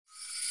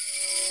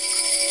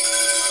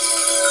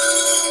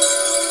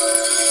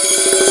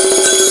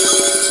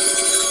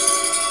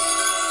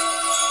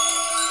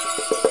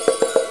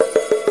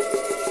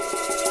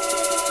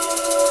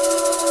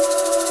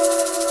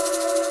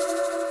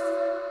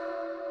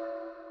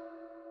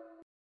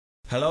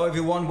Hello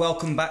everyone,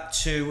 welcome back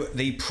to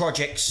the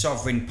Project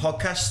Sovereign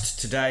podcast.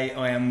 Today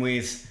I am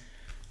with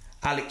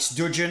Alex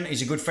Dudgeon.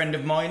 He's a good friend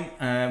of mine.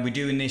 We're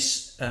doing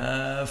this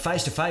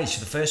face to face,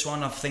 the first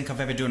one I think I've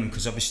ever done,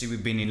 because obviously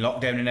we've been in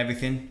lockdown and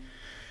everything.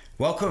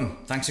 Welcome,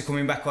 thanks for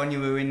coming back on.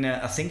 You were in,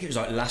 I think it was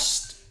like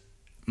last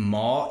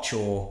March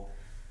or...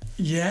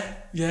 Yeah.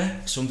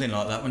 Something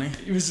like that, wasn't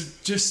it? It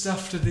was just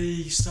after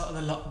the start of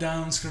the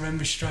lockdowns. I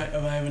remember straight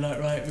away, we're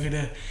like, right, we're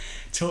going to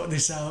talk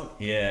this out.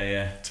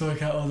 Yeah.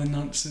 Talk out all the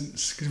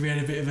nonsense, because we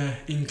had a bit of an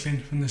inkling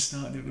from the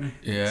start, didn't we?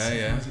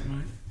 Yeah.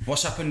 Right.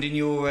 What's happened in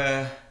your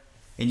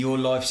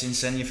life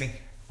since then, you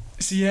think?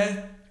 So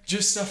yeah,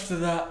 just after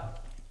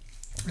that,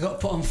 I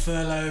got put on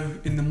furlough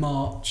in the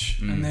March,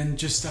 and then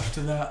just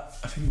after that,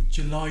 I think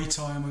July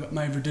time, I got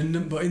made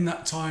redundant. But in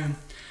that time,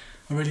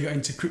 I really got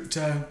into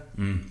crypto.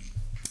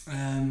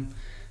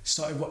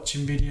 Started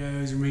watching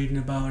videos and reading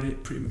about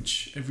it pretty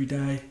much every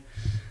day,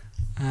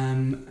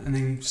 and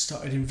then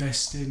started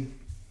investing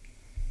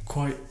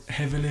quite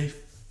heavily.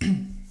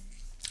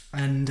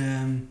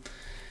 And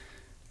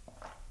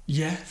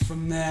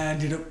from there I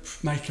ended up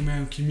making my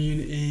own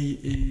community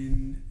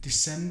in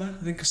December.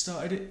 I think I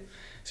started it.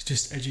 So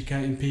just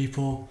educating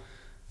people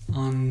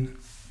on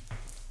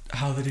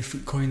how the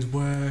different coins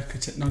work, the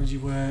technology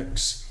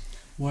works,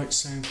 why it's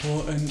so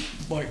important,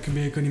 why it can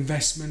be a good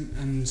investment,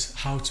 and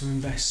how to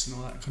invest and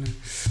all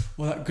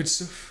that good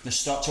stuff. Let's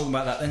start talking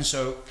about that then.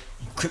 So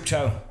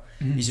crypto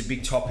is a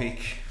big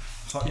topic,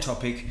 hot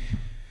topic.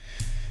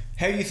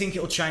 How do you think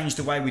it'll change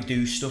the way we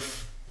do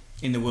stuff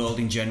in the world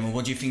in general?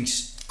 What do you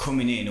think's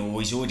coming in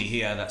or is already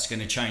here that's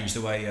going to change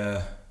the way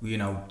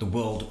the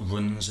world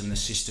runs and the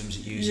systems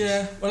it uses?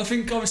 Yeah, well, I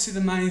think obviously the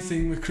main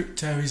thing with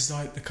crypto is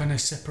like the kind of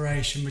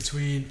separation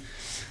between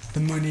the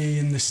money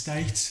and the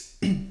state,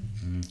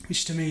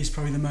 which to me is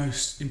probably the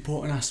most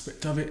important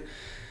aspect of it.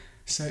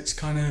 So it's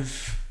kind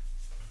of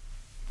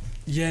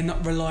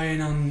not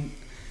relying on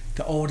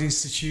the old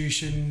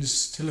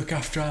institutions to look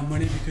after our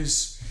money,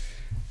 because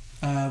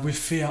with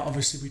fiat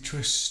obviously we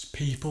trust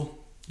people,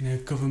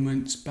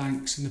 governments,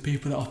 banks and the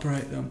people that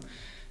operate them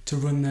to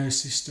run those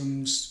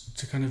systems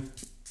to kind of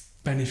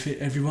benefit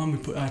everyone. We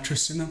put our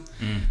trust in them.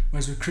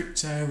 Whereas with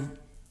crypto,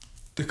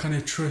 the kind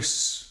of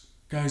trust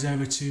goes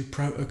over to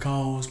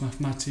protocols,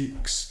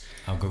 mathematics,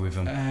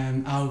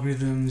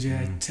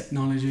 algorithms,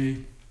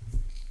 technology,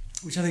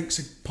 which I think is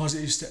a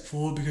positive step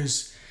forward,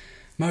 because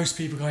most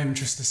people can't even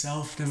trust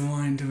themselves, never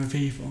mind other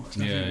people.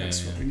 So I think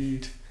that's what we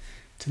need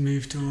to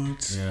move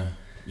towards.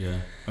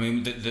 Yeah. I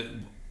mean,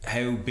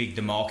 how big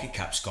the market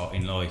cap's got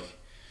in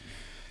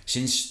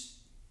since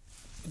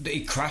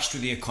it crashed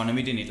with the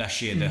economy, didn't it, last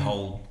year? The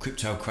whole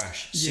crypto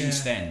crash.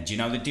 Since then, do you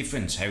know the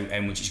difference? How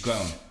much it's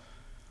grown?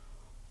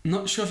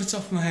 Not sure off the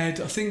top of my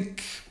head. I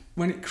think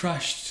when it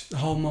crashed, the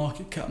whole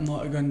market cap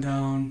might have gone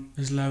down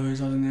as low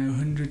as,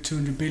 100,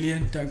 200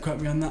 billion. Don't quote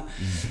me on that.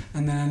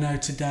 And then I know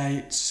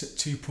today it's at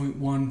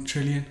 2.1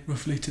 trillion,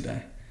 roughly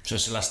today. So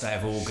it's the last day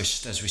of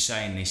August, as we're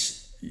saying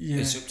this.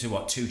 It's up to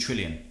what, 2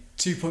 trillion?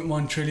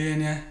 2.1 trillion,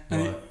 yeah.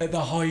 And right. At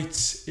the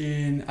height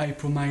in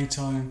April, May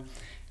time,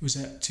 it was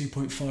at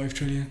 2.5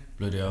 trillion.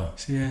 Bloody hell.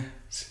 So yeah.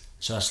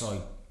 So that's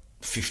like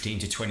 15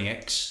 to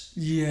 20x?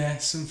 Yeah,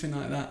 something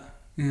like that,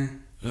 yeah.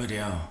 Bloody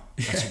hell.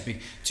 That's a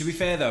big... To be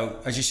fair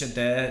though, as you said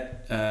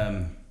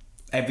there,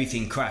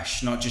 everything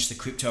crashed, not just the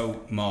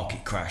crypto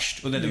market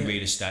crashed, other than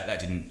real estate,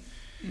 that didn't.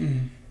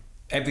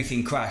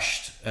 Everything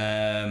crashed.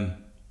 Why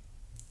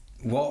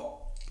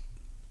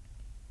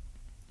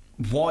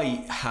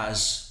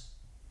has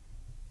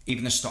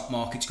even the stock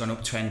market's gone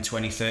up 10,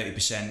 20,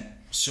 30%?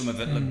 Some of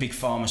it, like big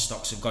pharma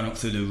stocks have gone up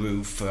through the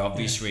roof for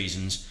obvious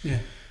reasons. Yeah.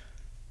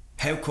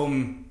 How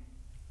come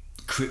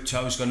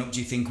crypto's gone up, do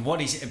you think?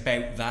 What is it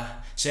about that?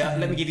 So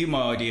let me give you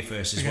my idea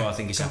first as well. I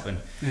think it's happened.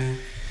 Yeah.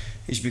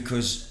 It's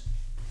because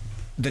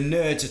the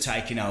nerds are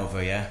taking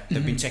over, yeah?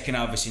 They've been taking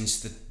over since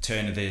the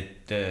turn of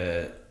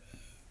the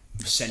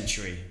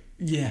century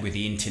with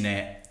the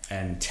internet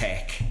and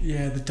tech.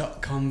 Yeah, the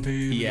dot-com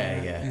boom.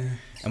 Yeah.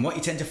 And what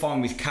you tend to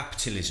find with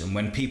capitalism,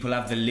 when people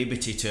have the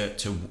liberty to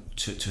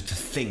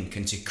think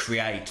and to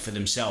create for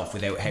themselves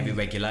without heavy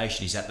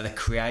regulation, is that they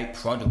create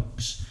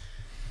products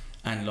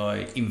and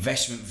like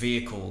investment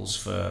vehicles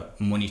for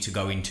money to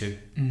go into.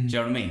 Do you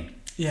know what I mean?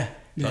 Yeah.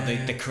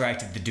 They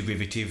created the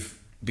derivative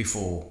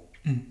before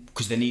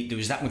because there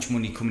was that much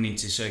money coming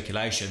into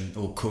circulation,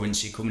 or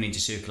currency coming into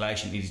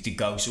circulation, it needed to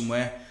go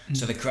somewhere.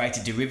 So they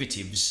created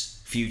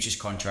derivatives, futures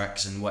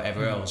contracts and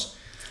whatever else,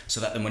 so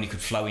that the money could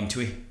flow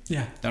into it.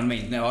 Yeah. You know what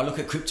I mean? Now I look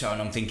at crypto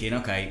and I'm thinking,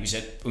 okay, it was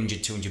at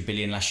 100, 200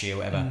 billion last year,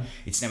 whatever.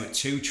 It's now at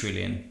 2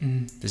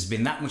 trillion. There's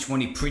been that much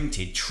money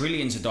printed,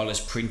 trillions of dollars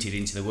printed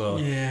into the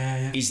world.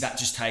 Yeah. Is that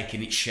just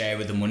taking its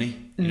share of the money?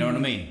 You know what I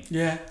mean?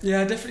 Yeah,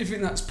 I definitely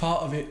think that's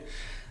part of it.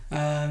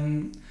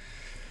 I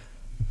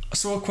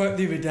saw a quote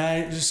the other day,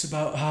 it was just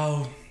about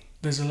how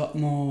there's a lot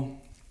more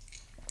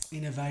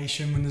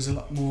innovation when there's a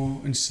lot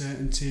more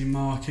uncertainty in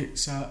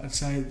markets. I'd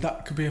say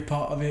that could be a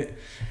part of it.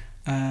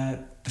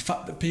 The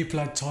fact that people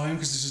had time,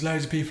 because there's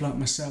loads of people like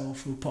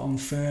myself who were put on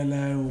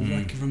furlough or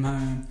working from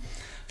home.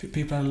 I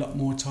People had a lot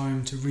more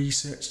time to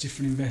research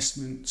different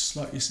investments.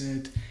 Like you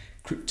said,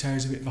 crypto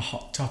is a bit of a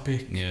hot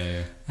topic.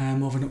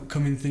 More of an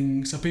upcoming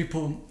thing. So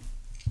people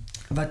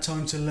have had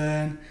time to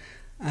learn.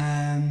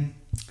 And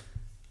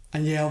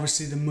yeah,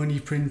 obviously the money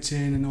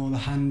printing and all the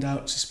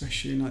handouts,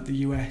 especially in like the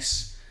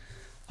US,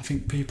 I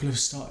think people have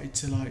started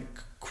to like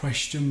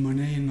question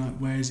money and like,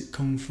 where does it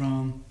come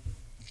from?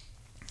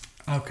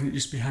 How can it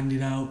just be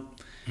handed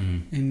out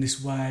in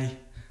this way?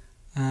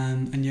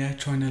 And yeah,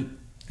 trying to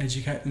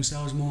educate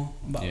themselves more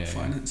about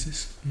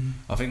finances.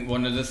 I think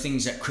one of the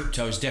things that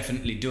crypto has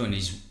definitely done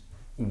is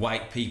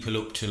wake people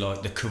up to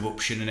like the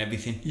corruption and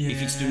everything.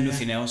 If it's done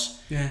nothing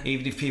else,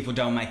 even if people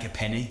don't make a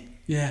penny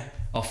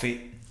off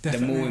it,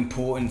 definitely. The more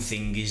important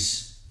thing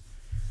is...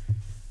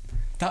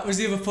 That was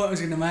the other point I was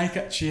going to make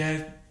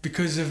actually,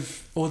 because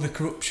of all the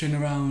corruption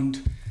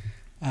around,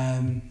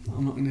 I'm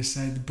not going to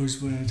say the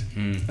buzzword,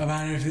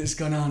 around everything that's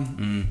gone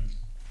on.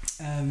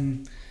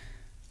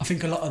 I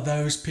think a lot of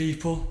those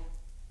people,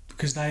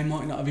 because they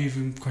might not have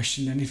even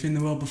questioned anything in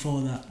the world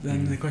before that,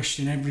 then they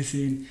question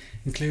everything,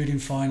 including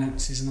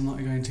finances, and I'm not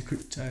going into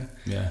crypto.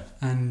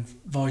 And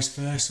vice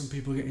versa, some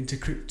people get into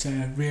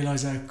crypto,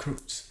 realise how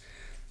corrupt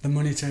the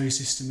monetary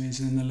system is,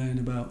 and then they learn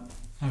about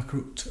how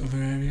corrupt other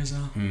areas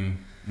are.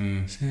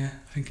 So yeah,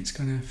 I think it's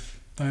kind of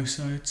both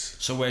sides.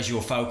 So where's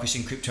your focus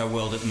in crypto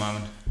world at the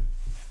moment?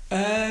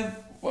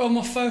 Well,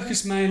 my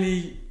focus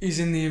mainly is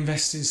in the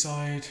investing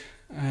side.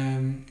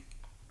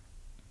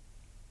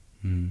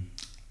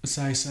 I'd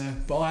say so,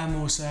 but I am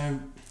also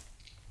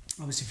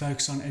obviously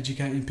focused on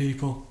educating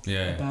people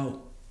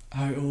about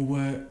how it all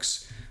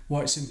works,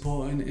 why it's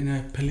important in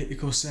a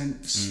political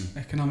sense,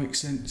 economic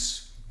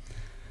sense.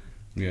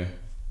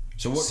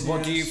 So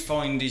what do you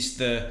find is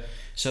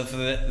so for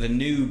the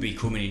newbie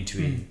coming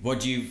into it, what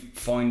do you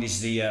find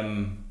is the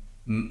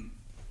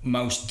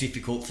most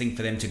difficult thing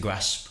for them to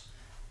grasp?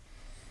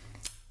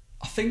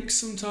 I think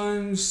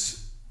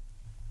sometimes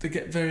they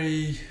get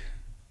very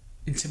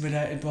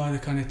intimidated by the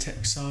kind of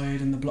tech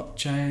side and the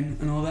blockchain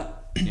and all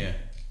that.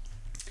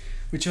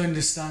 Which I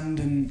understand,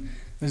 and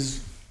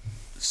there's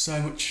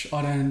so much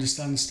I don't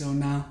understand still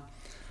now.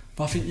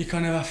 But I think you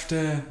kind of have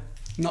to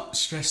not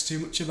stress too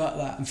much about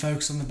that and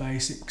focus on the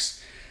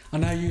basics. I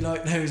know you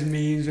like those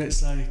memes where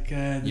it's like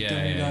the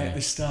dummy guy at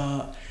the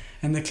start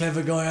and the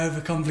clever guy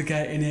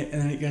overcomplicating it,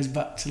 and then it goes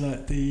back to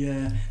like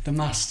the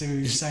master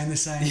who's saying the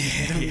same to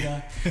the dummy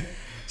guy.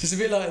 So it's a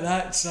bit like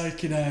that. It's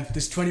like,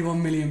 there's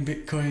 21 million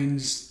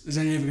bitcoins. There's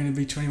only ever going to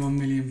be 21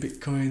 million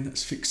bitcoin.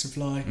 That's fixed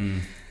supply.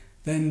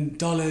 Then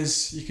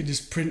dollars, you can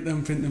just print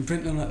them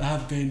like they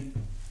have been.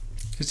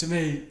 So to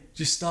me,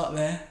 just start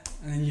there,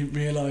 and then you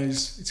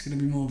realise it's going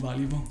to be more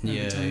valuable.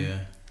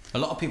 A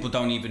lot of people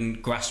don't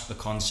even grasp the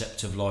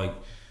concept of like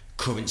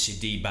currency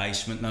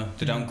debasement though.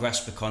 They don't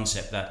grasp the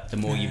concept that the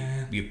more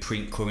you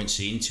print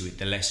currency into it,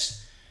 the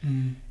less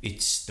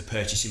it's the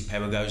purchasing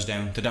power goes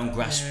down. They don't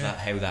grasp that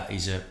how that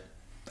is a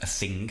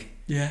thing.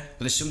 But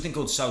there's something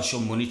called social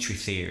monetary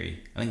theory.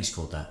 I think it's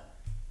called that.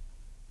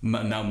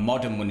 No,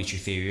 modern monetary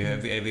theory.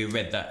 Have you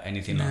read that?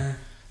 Anything like that?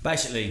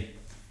 Basically,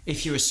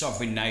 if you're a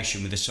sovereign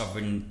nation with a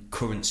sovereign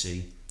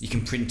currency, you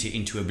can print it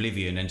into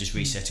oblivion and just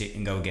reset it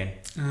and go again.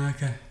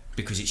 Okay.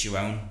 Because it's your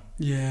own.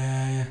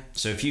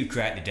 So if you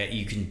create the debt,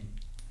 you can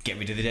get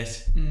rid of the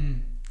debt.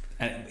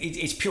 And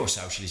it's pure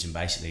socialism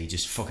basically. You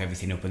just fuck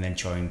everything up and then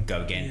try and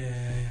go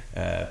again.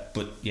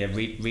 But yeah,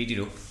 read it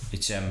up.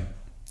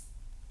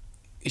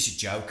 It's a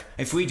joke.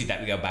 If we did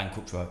that, we go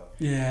bankrupt, right?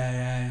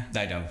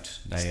 They don't.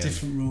 It's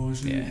different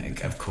rules.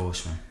 Of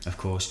course, man. Of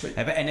course.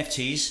 How about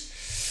NFTs?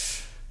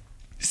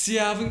 See,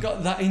 I haven't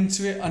got that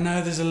into it. I know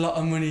there's a lot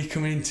of money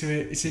coming into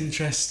it. It's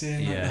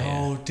interesting, the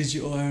whole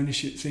digital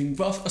ownership thing.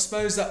 But I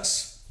suppose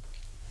that's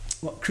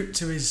what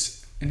crypto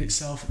is in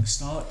itself at the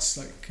start. It's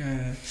like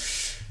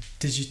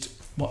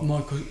what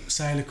Michael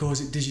Saylor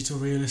calls it, digital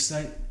real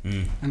estate.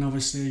 And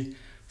obviously,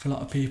 for a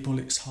lot of people,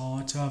 it's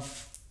hard to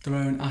have their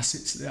own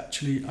assets that they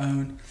actually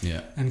own.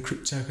 And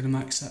crypto kind of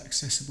makes that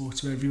accessible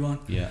to everyone.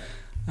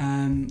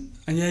 And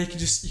you can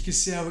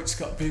see how it's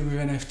got big with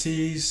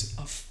NFTs.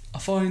 I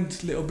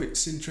find little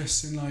bits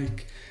interesting,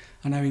 like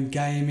I know in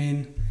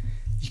gaming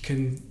you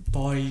can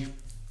buy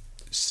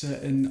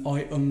certain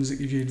items that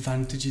give you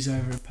advantages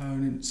over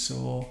opponents,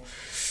 or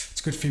it's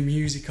good for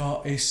music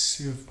artists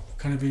who have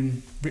kind of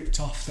been ripped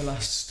off the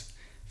last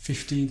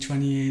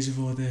 15-20 years of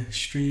all the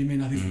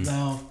streaming. I think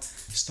they'll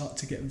start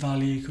to get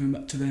value coming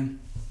back to them.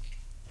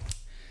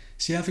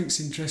 So I think it's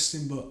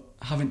interesting, but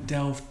I haven't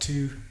delved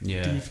too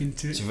deep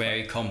into it. It's a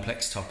very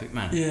complex topic,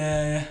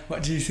 man.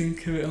 What do you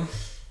think of it all?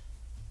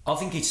 I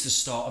think it's the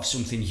start of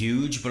something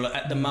huge, but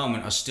at the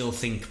moment I still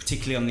think,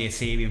 particularly on the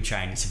Ethereum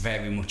chain, it's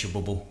very much a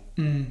bubble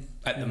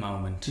at the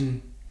moment.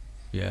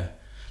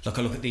 Like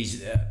I look at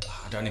these,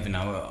 I don't even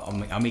know,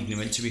 I'm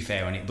ignorant to be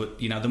fair on it, but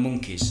the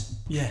monkeys.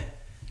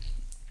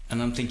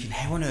 And I'm thinking,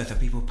 how on earth are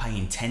people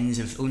paying tens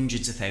of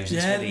hundreds of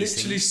thousands for these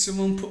literally things?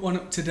 Someone put one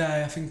up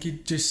today. I think he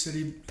just said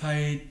he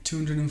paid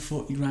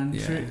 240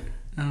 grand for it.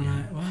 And I'm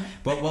like,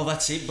 what? Well,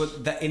 that's it,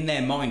 but that in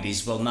their mind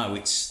is, well, no,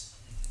 it's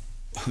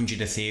 100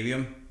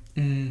 Ethereum.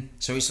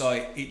 So it's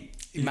like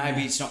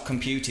maybe it's not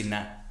computing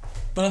that.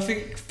 But I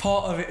think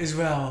part of it as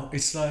well,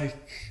 it's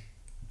like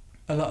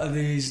a lot of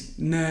these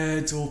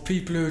nerds or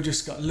people who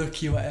just got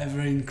lucky or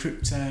whatever in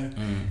crypto,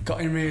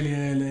 got in really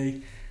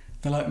early,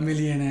 they're like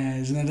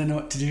millionaires and they don't know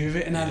what to do with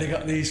it, and now they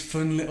got these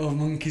fun little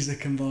monkeys they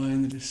can buy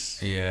and they're just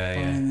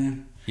buying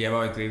them. Yeah,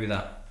 well, I agree with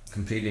that.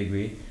 Completely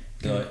agree.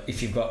 Like,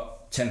 if you've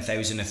got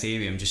 10,000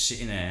 Ethereum just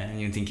sitting there and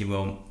you're thinking,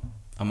 well,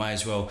 I might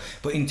as well.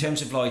 But in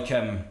terms of like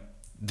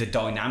the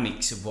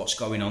dynamics of what's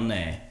going on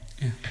there,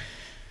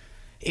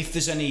 if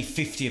there's only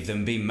 50 of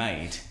them being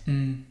made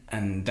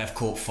and they've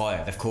caught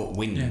fire, they've caught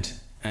wind,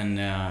 and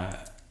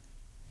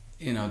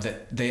you know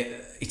that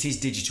it is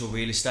digital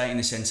real estate in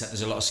the sense that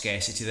there's a lot of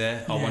scarcity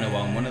there. I want to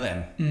own one of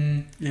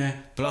them.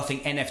 But I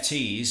think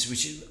NFTs,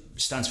 which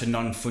stands for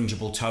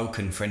non-fungible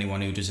token for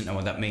anyone who doesn't know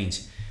what that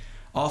means,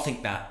 I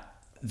think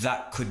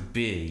that could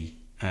be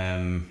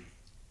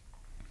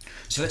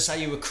so let's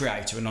say you're a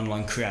creator, an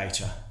online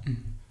creator,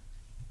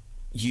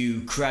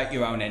 you create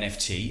your own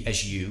NFT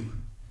as you,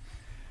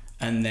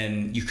 and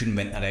then you can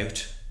rent that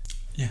out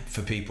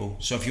for people.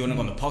 So if you want to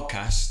go on the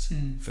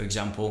podcast, for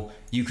example,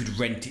 you could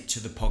rent it to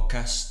the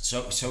podcast.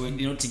 So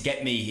in order to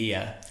get me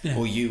here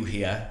or you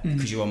here,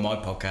 because you're on my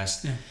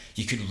podcast,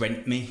 you could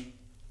rent me.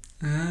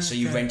 So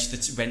you rent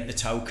the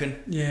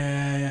token.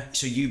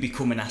 So you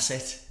become an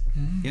asset.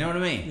 You know what I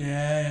mean?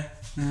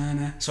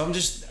 No. So I'm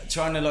just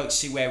trying to like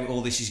see where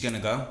all this is going to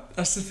go.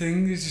 That's the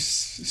thing. There's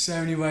just so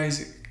many ways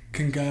it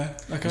can go.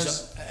 Like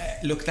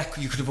look, that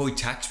you could avoid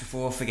tax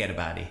before. Forget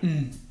about it.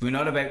 We're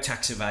not about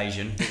tax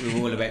evasion, but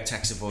we're all about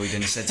tax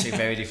avoidance. That's two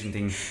very different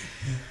things.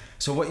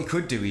 So what you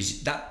could do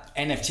is that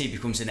NFT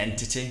becomes an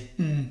entity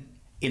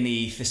in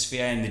the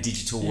ethosphere, in the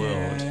digital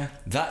world.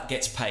 That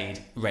gets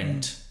paid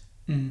rent.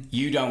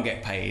 You don't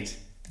get paid.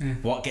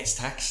 What gets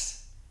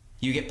taxed?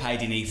 You get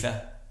paid in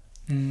ether.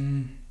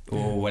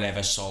 Or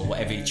whatever Sol,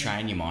 whatever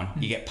chain you're on,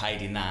 you get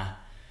paid in that.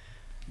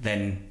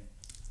 Then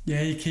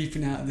you're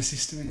keeping out of the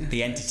system, aren't you?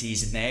 The entity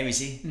isn't there, is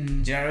he? Do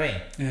you know what I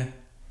mean? Yeah.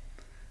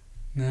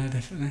 No,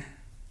 definitely.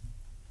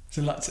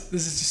 There's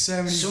just so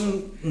many.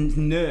 Some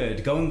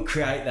nerd, go and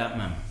create that,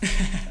 man.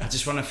 I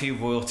just want a few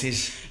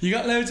royalties. You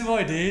got loads of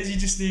ideas. You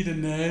just need a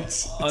nerd.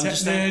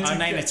 I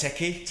name a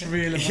techie to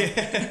reel them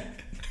out.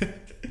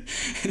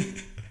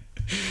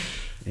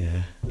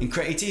 Yeah.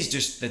 It is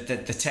just the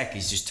tech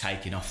is just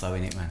taking off though,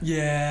 isn't it, man?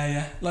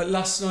 Yeah. Like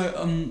last night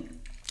on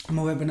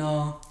my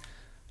webinar,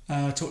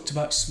 I talked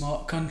about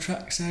smart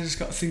contracts, and I just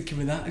got thinking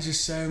with that. There's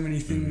just so many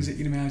things that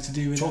you're gonna be able to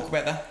do with Talk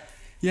about that.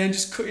 Yeah, and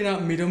just cutting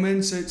out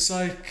middlemen. So it's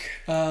like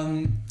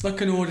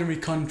an ordinary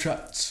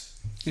contract,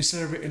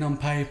 instead of written on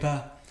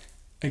paper,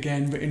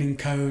 again written in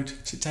code.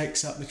 So it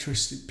takes out the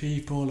trusted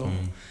people or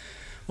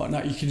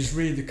whatnot. You can just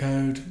read the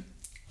code,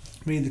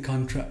 read the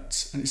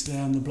contract, and it's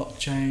there on the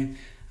blockchain.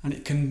 And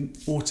it can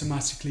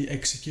automatically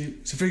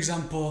execute. So for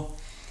example,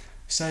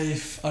 say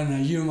if, I don't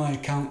know, you're my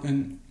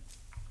accountant,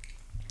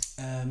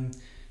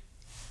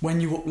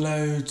 when you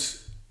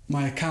upload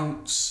my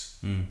accounts,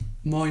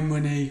 my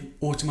money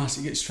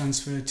automatically gets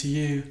transferred to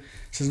you,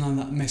 so there's none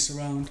of that mess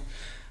around.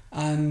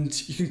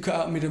 And you can cut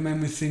out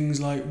middlemen with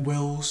things like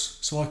wills.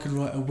 So I could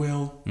write a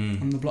will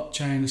on the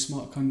blockchain, a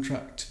smart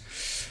contract.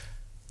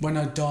 When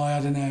I die,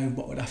 I don't know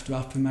what would have to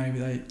happen. Maybe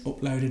they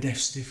upload a death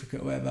certificate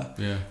or whatever.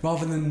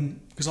 Rather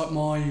than, because like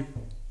my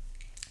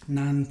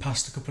nan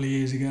passed a couple of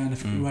years ago, and I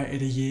think we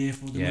waited a year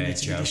for the money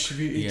to be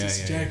distributed.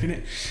 It's a joke, isn't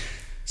it?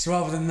 So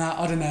rather than that,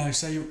 I don't know.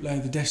 Say you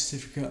upload the death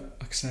certificate.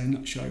 Like I say, I'm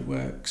not sure it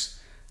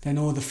works. Then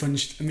all the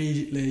funds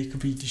immediately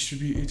could be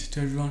distributed to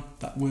everyone.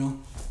 That will.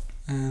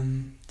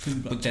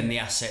 But then the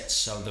assets,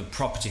 so the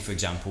property, for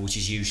example, which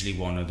is usually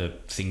one of the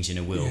things in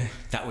a will,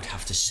 that would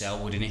have to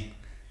sell, wouldn't it?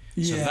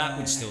 So that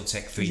would still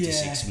take 3 to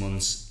 6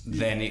 months,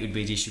 then it would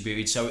be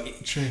distributed. So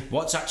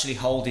what's actually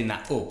holding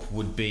that up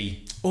would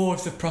be... Or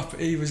if the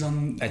property was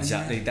on...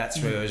 Exactly,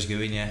 that's where I was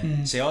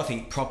going, See, I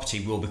think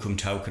property will become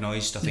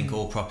tokenised. I think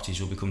all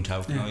properties will become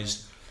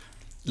tokenised.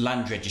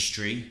 Land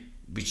registry,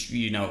 which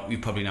you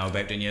probably know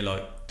about, don't you?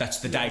 Like, that's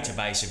the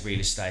database of real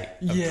estate,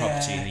 of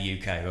property in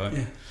the UK,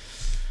 right?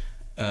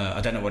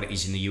 I don't know what it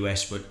is in the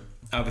US, but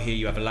over here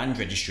you have a land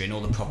registry and all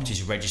the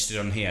properties are registered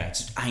on here.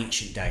 It's an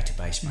ancient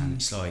database, man.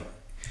 It's like...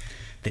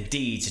 The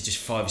deeds are just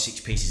 5 or 6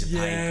 pieces of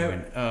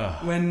paper.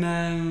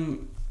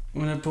 And,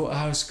 when I bought a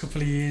house a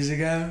couple of years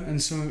ago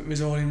and some of it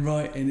was all in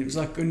writing, it was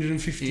like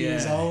 150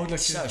 years old. Like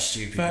so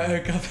stupid.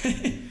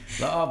 Photocopy.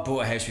 Like I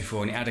bought a house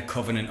before and it had a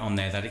covenant on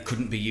there that it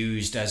couldn't be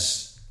used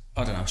as,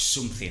 I don't know,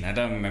 something. I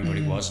don't remember what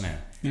it was now.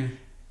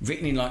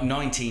 Written in like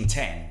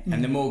 1910,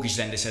 and the mortgage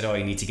lender said, "Oh,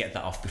 you need to get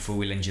that off before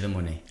we lend you the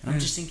money." And I'm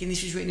just thinking,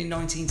 this was written in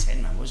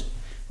 1910, man.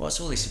 What's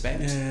all this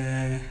about?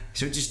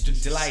 So it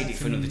just delayed it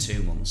for another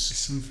 2 months. It's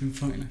something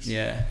pointless.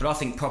 Yeah, but I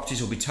think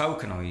properties will be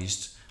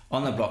tokenised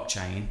on the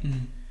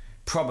blockchain.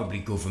 Probably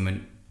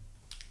government.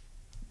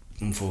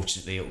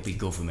 Unfortunately, it will be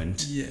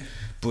government.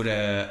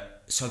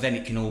 But so then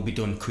it can all be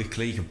done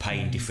quickly. You can pay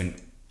in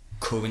different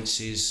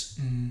currencies.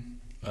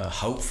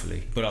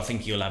 Hopefully, but I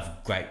think you'll have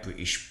Great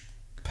British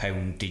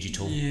pound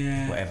digital,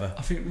 Yeah. whatever.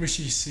 I think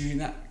Rishi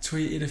Sunak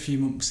tweeted a few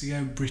months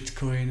ago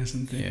Britcoin or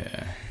something.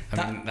 Yeah,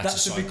 I mean that's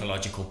a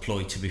psychological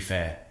ploy. To be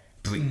fair,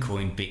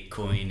 Bitcoin,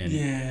 Bitcoin, and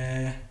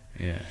yeah.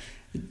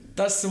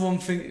 That's the one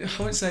thing. I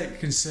wouldn't say it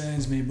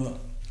concerns me, but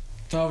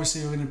they're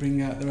obviously going to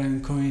bring out their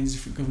own coins.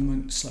 Different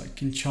governments,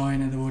 like in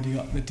China, they've already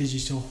got the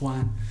digital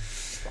yuan.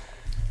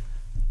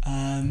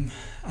 And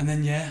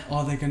then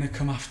are they going to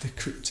come after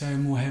crypto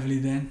more heavily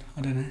then?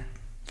 I don't know,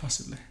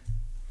 possibly.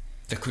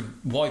 They could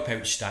wipe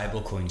out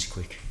stable coins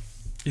quick.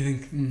 You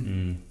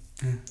think?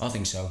 Yeah. I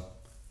think so.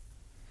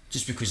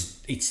 Just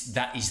because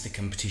that is the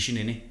competition,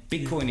 innit?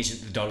 Bitcoin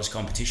isn't the dollar's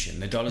competition.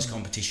 The dollar's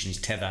competition is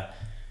Tether,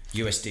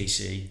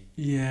 USDC,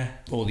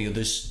 all the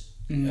others,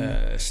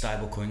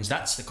 stable coins.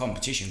 That's the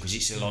competition because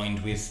it's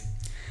aligned with.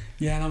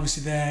 Yeah, and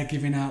obviously they're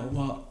giving out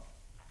what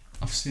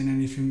I've seen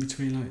anything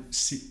between like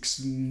 6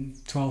 and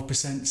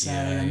 12%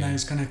 say on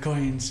those kind of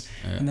coins,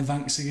 and the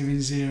banks are giving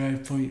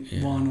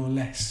 0.1 or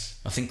less.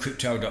 I think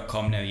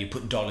Crypto.com now, you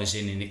put dollars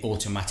in and it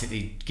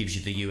automatically gives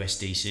you the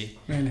USDC.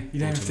 Really? You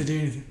don't have to do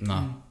anything?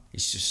 No.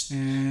 It's just,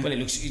 well, it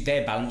looks,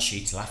 their balance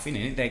sheet's laughing,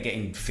 innit? They're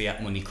getting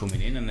fiat money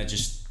coming in and they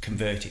just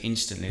convert it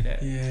instantly.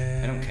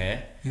 They don't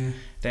care.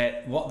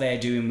 Yeah. What they're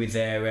doing with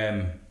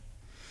their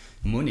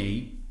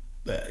money,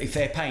 if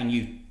they're paying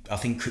you, I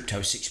think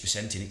crypto's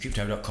 6% in it,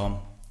 Crypto.com.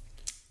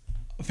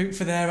 I think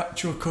for their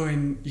actual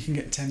coin, you can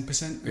get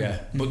 10%. Yeah,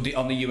 but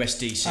on the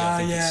USDC, I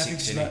think it's 6%. I think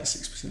it's about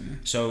 6%. Yeah.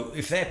 So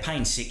if they're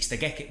paying 6, they're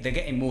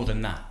getting more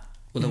than that.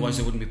 Otherwise,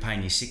 they wouldn't be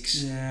paying you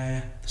 6.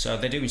 Yeah. So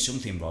they're doing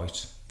something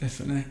right.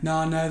 Definitely.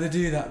 No, they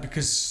do that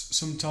because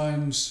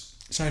sometimes,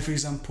 say for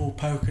example,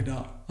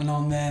 Polkadot, and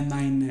on their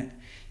mainnet,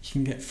 you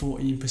can get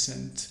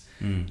 14%.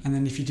 And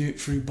then if you do it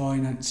through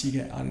Binance, you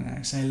get, I don't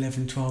know, say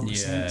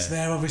 11-12%. Yeah. So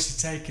they're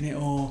obviously taking it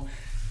all,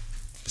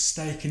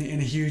 staking it in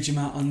a huge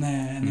amount on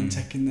there, and then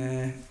taking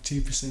their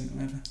 2% or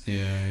whatever.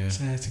 Yeah.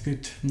 So it's a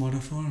good model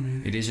for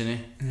them. It is, isn't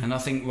it? Yeah. And I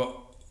think what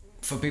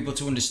for people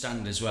to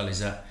understand as well is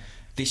that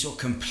this will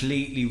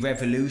completely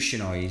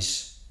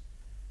revolutionise,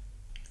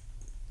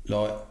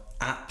 like,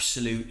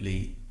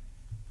 absolutely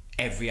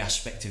every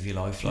aspect of your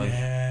life, like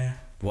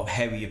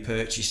how you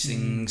purchase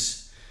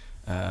things,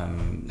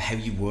 how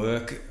you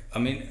work. I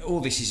mean,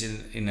 all this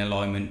is in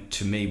alignment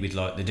to me with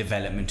like the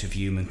development of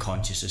human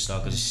consciousness.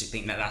 Like, I just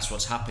think that's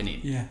what's happening.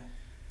 Yeah.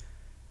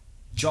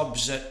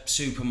 Jobs at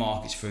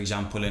supermarkets, for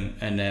example,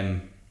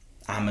 and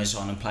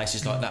Amazon and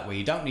places like that, where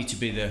you don't need to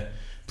be the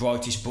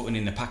brightest button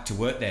in the pack to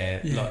work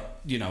there. Yeah. Like,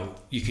 you know,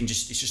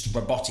 it's just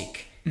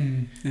robotic.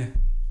 Yeah.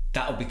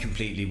 That'll be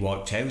completely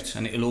wiped out,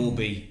 and it'll all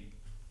be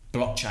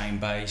blockchain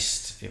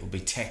based, it'll be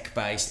tech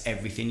based,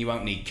 everything. You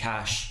won't need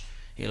cash,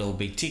 it'll all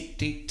be tick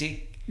tick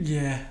tick.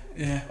 Yeah.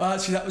 Well,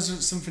 actually, that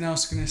was something I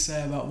was going to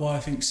say about why I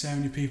think so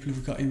many people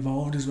have got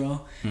involved as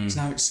well. Because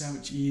now it's so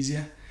much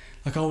easier.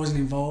 Like, I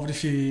wasn't involved a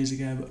few years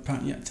ago, but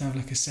apparently you had to have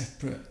like a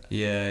separate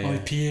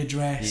IP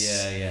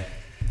address. Yeah.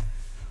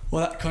 All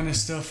that kind of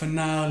stuff. And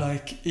now,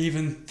 like,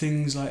 even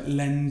things like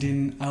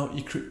lending out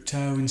your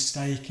crypto and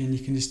staking, you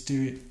can just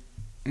do it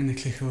in the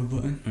click of a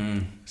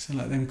button. So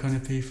like them kind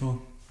of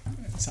people,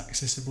 it's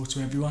accessible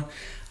to everyone.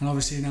 And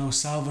obviously in El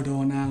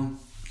Salvador now,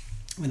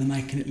 when they're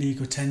making it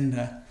legal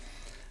tender,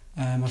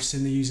 I've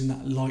seen they're using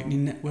that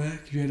Lightning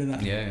Network. Have you heard of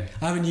that? Yeah.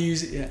 I haven't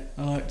used it yet,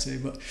 I like to,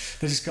 but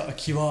they've just got a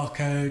QR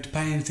code,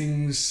 paying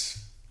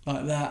things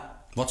like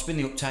that. What's been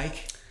the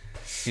uptake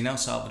in El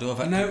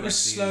Salvador? I know it was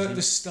slow at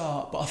the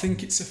start, but I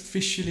think it's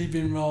officially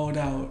been rolled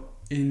out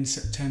in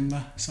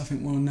September, so I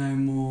think we'll know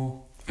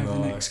more over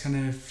the next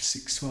kind of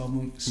 6-12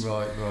 months.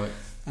 Right.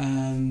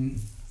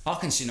 I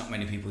can see not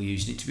many people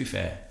using it, to be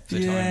fair, for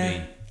the time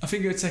being. I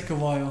think it would take a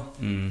while.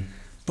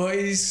 But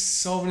it is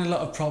solving a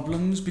lot of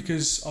problems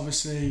because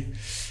obviously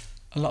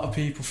a lot of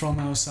people from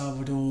El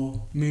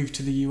Salvador move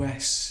to the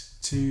US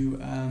to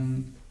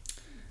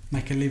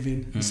make a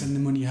living and send the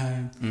money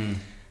home.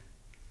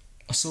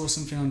 I saw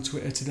something on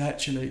Twitter today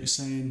actually, it was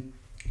saying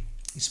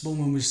this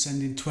woman was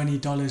sending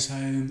 $20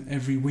 home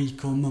every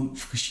week or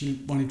month because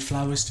she wanted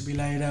flowers to be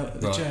laid out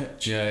at the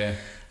church. Yeah.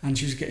 And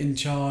she was getting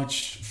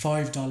charged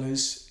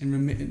 $5 in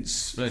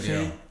remittance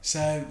fee.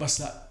 So what's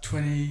that,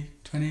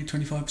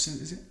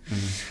 25%, is it?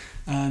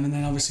 And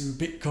then obviously with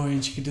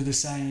Bitcoin, she could do the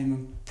same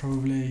and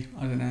probably,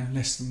 I don't know,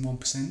 less than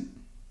 1%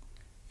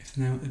 if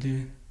they know what they're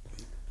doing.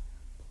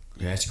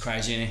 Yeah, it's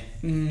crazy, isn't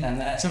it?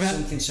 And that's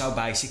something so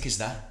basic as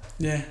that.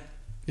 Yeah.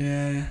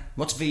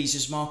 What's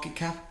Visa's market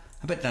cap?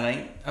 I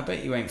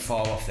bet you ain't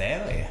far off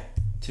there, are you?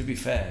 To be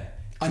fair.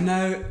 I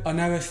know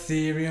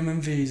Ethereum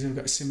and Visa have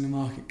got similar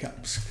market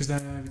caps because they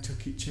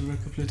overtook each other a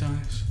couple of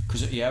times.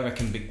 Because I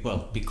reckon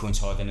Bitcoin's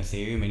higher than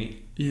Ethereum, isn't it?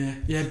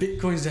 Yeah,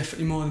 Bitcoin's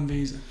definitely more than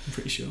Visa, I'm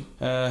pretty sure.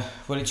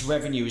 Well, its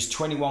revenue was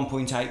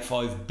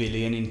 21.85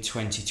 billion in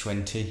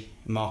 2020.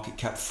 Market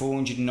cap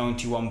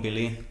 491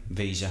 billion.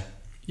 Visa.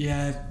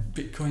 Yeah,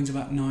 Bitcoin's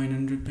about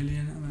 900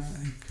 billion, I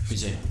think.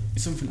 Is it?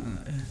 Something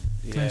like that,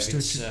 yeah. Close to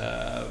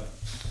it.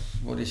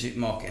 What is it?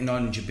 Market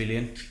 900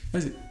 billion. What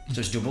is it? So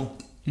it's double.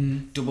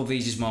 Double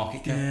Visa's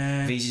market cap.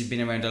 Yeah. Visa's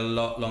been around a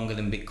lot longer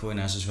than Bitcoin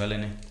has as well,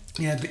 isn't it?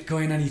 Yeah,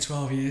 Bitcoin only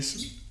 12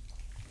 years.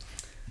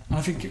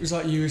 I think it was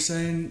like you were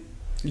saying,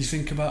 you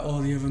think about all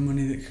the other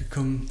money that could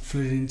come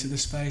flooding into the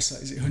space,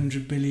 like is it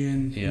 100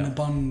 billion in the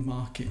bond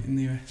market in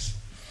the US?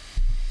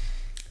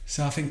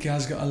 So I think it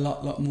has got a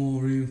lot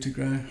more room to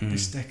grow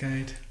this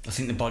decade. I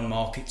think the bond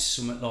market's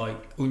something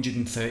like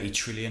 130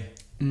 trillion.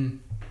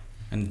 And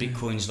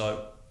Bitcoin's like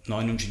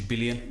 900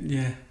 billion.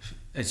 Yeah.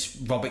 It's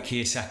Robert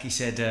Kiyosaki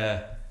said,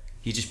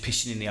 you're just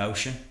pissing in the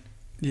ocean.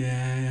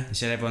 Yeah. He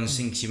said everyone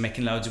thinks you're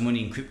making loads of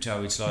money in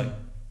crypto. It's like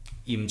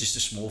you're just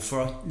a small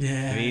fry.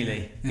 Yeah.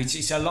 Really. Yeah.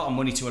 It's a lot of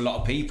money to a lot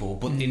of people,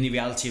 but in the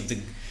reality of the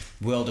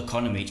world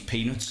economy, it's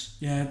peanuts.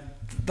 Yeah,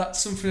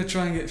 that's something to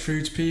try and get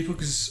through to people,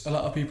 because a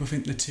lot of people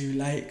think they're too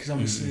late, because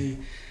obviously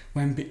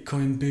when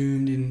Bitcoin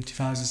boomed in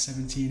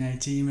 2017,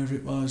 18, whatever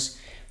it was,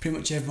 pretty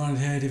much everyone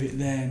had heard of it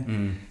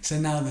then. So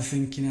now they're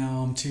thinking,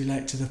 oh, I'm too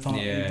late to the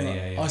party.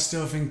 I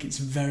still think it's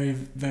very,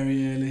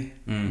 very early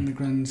on the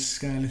grand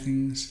scale of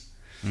things.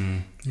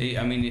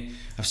 I mean,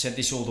 I've said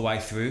this all the way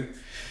through.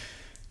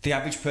 The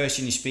average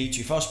person you speak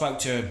to, if I spoke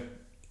to,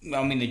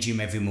 I'm in the gym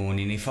every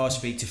morning, if I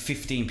speak to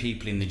 15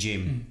 people in the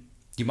gym,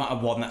 you might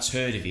have one that's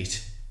heard of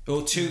it,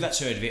 or two that's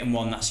heard of it, and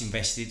one that's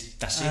invested.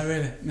 That's it. Oh,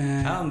 really?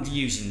 Yeah. I'm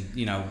using,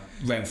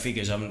 round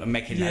figures, I'm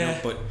making that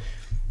up, but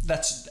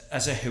that's,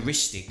 as a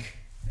heuristic,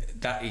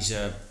 that is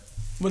a...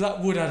 Well,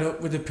 that would add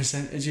up with the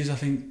percentages. I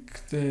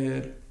think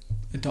the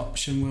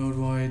adoption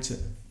worldwide's at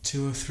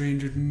 200 or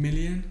 300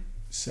 million.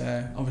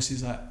 So obviously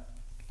it's like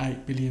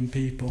 8 billion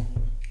people.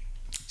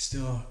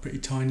 Still a pretty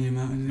tiny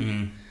amount,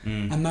 isn't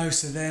it? And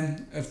most of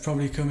them have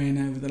probably come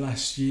in over the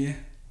last year.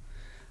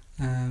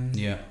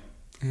 Yeah.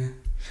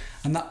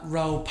 And that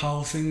Raoul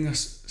Pal thing, I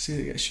see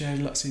that gets shared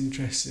lots of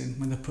interest in,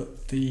 when they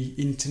put the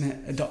internet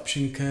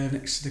adoption curve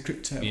next to the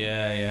crypto.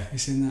 Yeah. You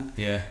seen that?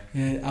 Yeah,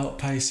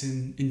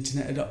 outpacing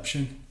internet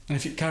adoption. And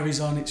if it carries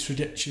on its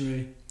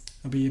trajectory,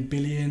 there'll be 1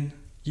 billion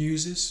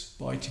users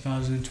by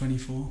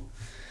 2024.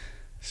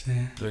 So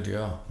yeah. Bloody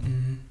hell.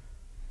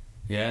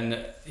 Yeah,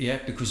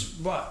 and because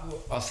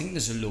I think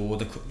there's a law.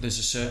 There's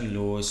a certain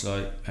law. It's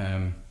like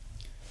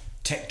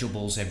tech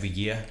doubles every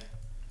year.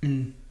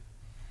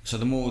 So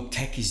the more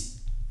tech is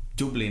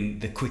doubling,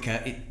 the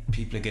quicker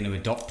people are going to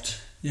adopt.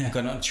 Yeah, they've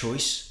got no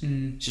choice.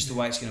 It's just the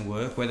way it's going to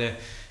work. Whether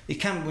it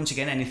can, once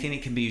again, anything,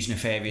 it can be used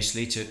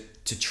nefariously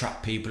to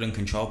trap people and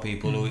control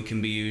people, or it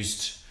can be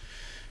used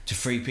to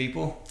free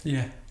people.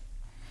 Yeah.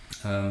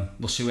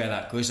 We'll see where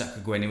that goes. That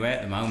could go anywhere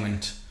at the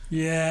moment.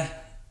 Yeah.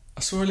 I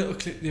saw a little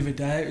clip the other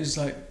day. It was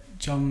like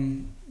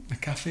John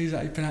McAfee, is that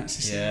how you pronounce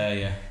his name?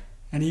 Yeah.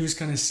 And he was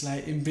kind of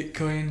slating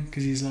Bitcoin,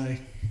 because he's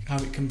like, how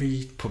it can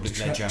be public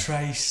ledger,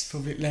 traced,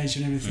 public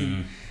ledger and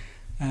everything.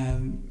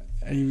 And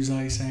he was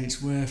like saying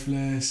it's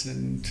worthless,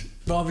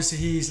 but obviously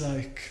he's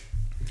like...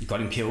 You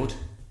got him killed?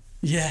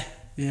 Yeah.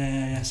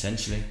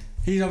 Essentially.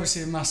 He's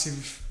obviously a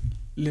massive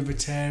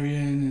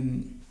libertarian,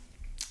 and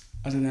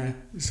I don't know,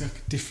 it's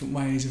like different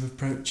ways of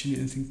approaching it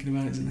and thinking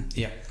about it, isn't it?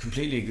 Yeah,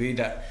 completely agree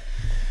that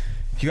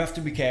you have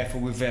to be careful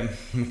with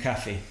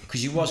McAfee,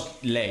 because he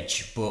was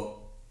ledge, but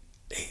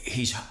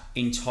his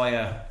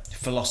entire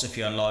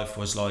philosophy on life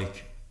was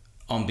like,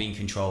 I'm being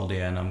controlled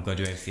here and I'm going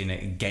to do everything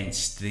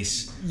against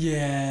this.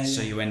 Yeah.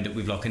 So you end up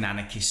with like an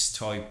anarchist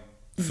type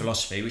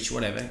philosophy, which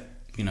whatever,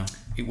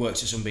 it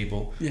works for some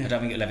people. Yeah. I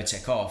don't think it'll ever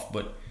take off,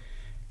 but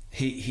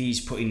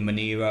he's putting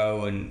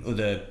Monero and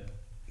other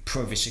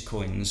privacy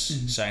coins,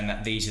 saying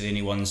that these are the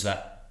only ones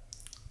that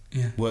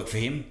work for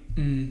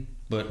him.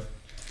 But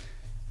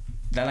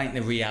that ain't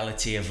the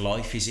reality of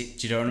life, is it?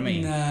 Do you know what I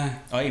mean? Nah.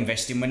 I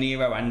invest in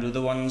Monero and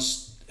other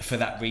ones for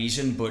that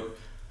reason, but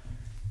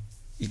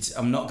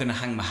I'm not going to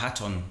hang my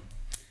hat on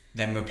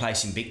them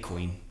replacing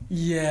Bitcoin.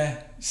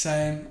 Yeah,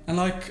 same. And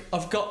like,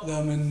 I've got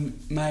them, and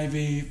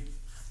maybe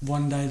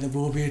one day there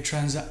will be a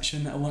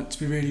transaction that I want to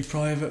be really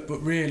private, but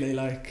really,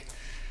 like,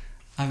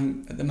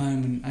 at the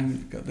moment I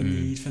haven't got the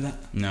need for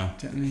that. No.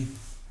 Do you know what I mean?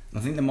 I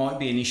think there might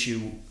be an issue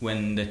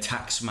when the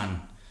tax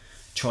man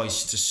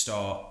tries to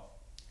start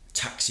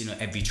taxing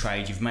every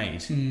trade you've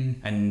made,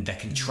 and they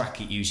can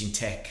track it using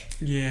tech.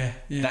 Yeah.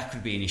 That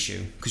could be an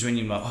issue, because when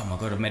you're like, oh my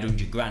god, I've made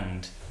 100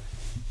 grand,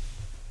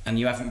 and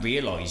you haven't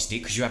realised it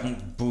because you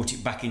haven't brought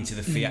it back into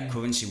the fiat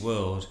currency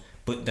world,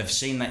 but they've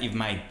seen that you've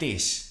made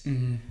this,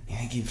 you're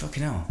thinking,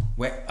 fucking hell,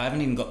 I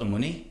haven't even got the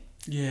money.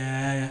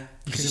 Yeah.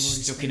 Because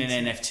it's stuck in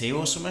an NFT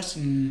or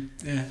something.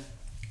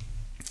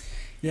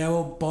 Yeah,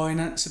 well,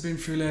 Binance have been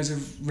through loads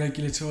of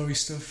regulatory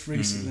stuff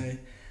recently,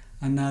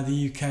 and now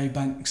the UK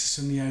banks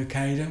suddenly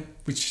okayed them,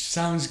 which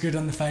sounds good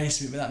on the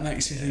face of it, but that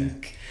makes me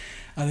think,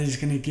 are they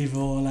just going to give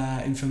all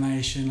our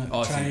information,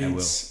 like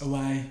trades,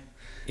 away?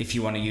 If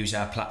you want to use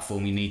our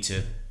platform, you need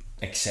to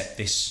accept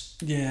this.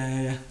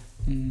 Yeah.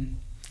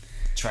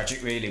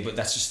 Tragic, really, but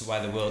that's just the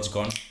way the world's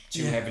gone.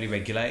 Too heavily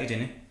regulated,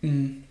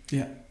 isn't it?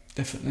 Yeah,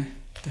 definitely.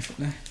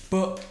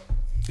 But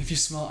if you're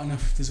smart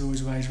enough, there's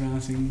always ways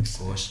around things.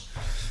 Of course.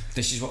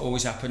 This is what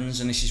always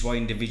happens, and this is why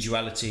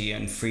individuality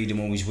and freedom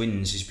always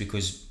wins, is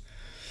because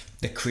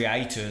the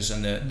creators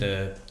and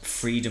the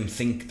free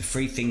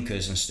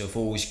thinkers and stuff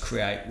always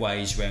create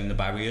ways around the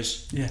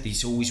barriers. Yeah.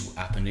 It's always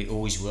happened, it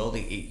always will.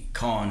 It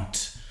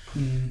can't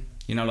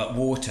You know, like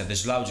water,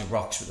 there's loads of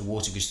rocks, but the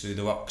water goes through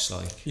the rocks,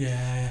 like.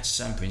 Yeah. It's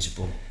the same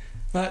principle.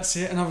 That's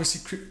it, and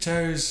obviously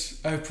crypto's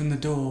opened the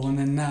door, and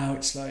then now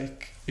it's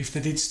like, if they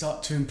did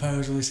start to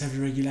impose all this heavy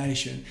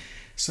regulation,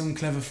 some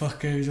clever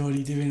fucker who's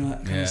already doing all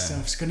that kind of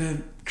stuff is going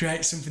to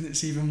create something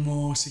that's even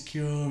more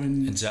secure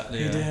and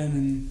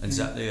hidden.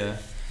 Exactly, yeah.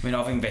 I mean,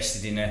 I've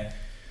invested in a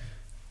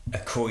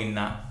coin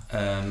that,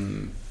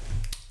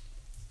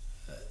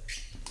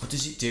 what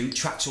does it do?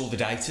 Tracks all the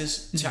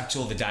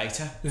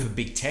data for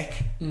big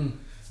tech. And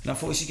I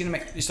thought, this is going to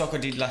make, it's like I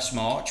did last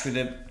March with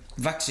the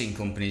vaccine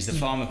companies, the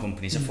pharma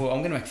companies. I thought, I'm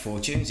going to make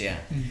fortunes here.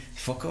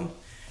 Fuck them.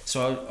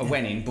 So I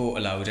went in, bought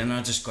a load, and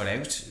I just got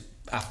out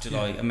after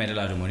I made a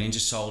load of money and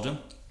just sold them.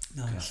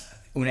 Nice.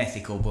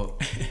 Unethical, but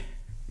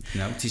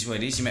it is what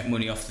it is. You make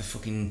money off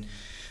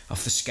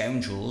the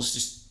scoundrels.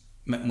 Just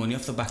make money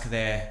off the back of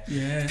their.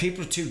 Yeah.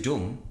 People are too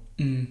dumb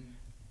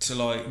to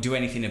like do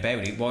anything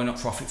about it. Why not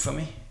profit from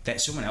it? That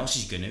someone else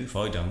is gonna if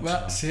I don't. Well,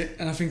 that's it.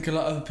 And I think a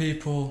lot of the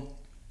people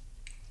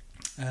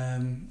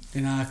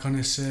in our kind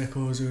of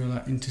circles who are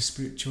like into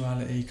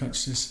spirituality,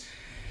 consciousness.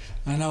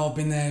 I know I've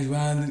been there as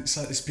well, and it's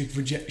like this big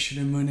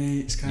rejection of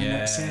money. It's kind of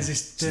like seeing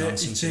this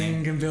dirty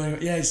thing and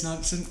building. Yeah, it's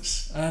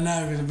nonsense. And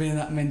I know because I've been in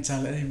that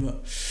mentality,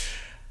 but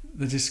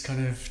they just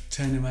kind of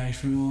turn away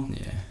from it all.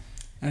 Yeah.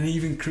 And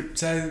even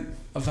crypto,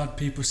 I've had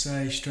people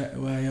say straight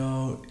away,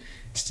 "Oh,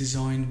 it's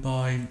designed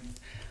by."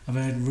 I've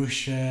heard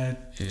Russia,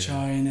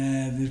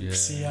 China, the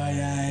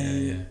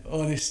CIA,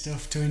 all this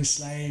stuff to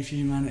enslave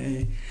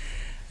humanity.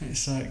 And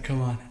it's like,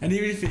 come on. And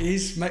even if it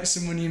is, make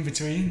some money in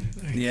between.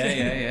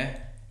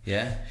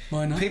 Yeah.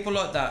 Why not? People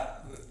like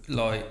that,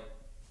 like,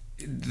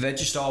 they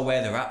just are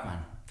where they're at,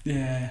 man.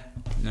 Yeah.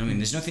 You know what I mean?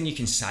 There's nothing you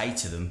can say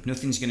to them.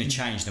 Nothing's going to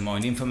change their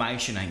mind.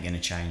 Information ain't going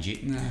to change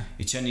it. No.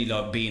 It's only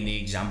like being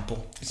the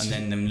example and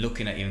then them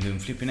looking at you and going,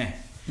 flipping it.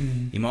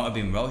 You might have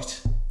been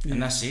right.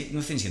 And that's it.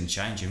 Nothing's going to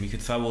change them. You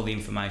could throw all the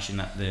information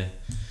at the...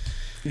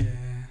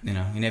 You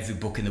know, in every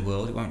book in the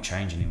world, it won't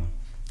change anyone.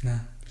 No,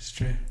 it's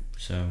true.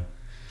 So,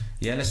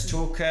 yeah, let's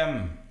talk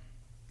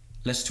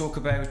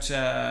about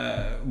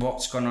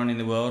what's gone on in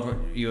the world,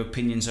 what your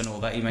opinions on all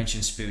that. You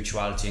mentioned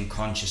spirituality and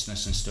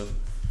consciousness and stuff.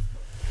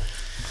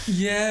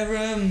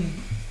 Yeah,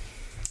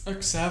 like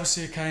I said,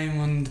 obviously I came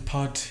on the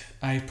pod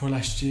April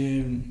last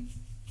year and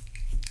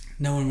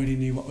no one really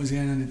knew what was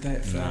going on the day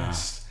at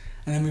first.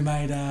 And then we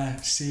made our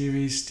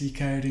series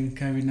Decoding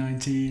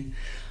COVID-19.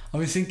 I've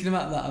been thinking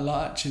about that a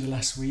lot actually the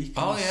last week.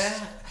 Oh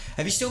yeah?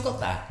 Have you still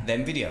got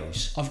them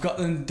videos? I've got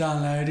them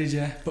downloaded,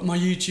 yeah. But my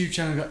YouTube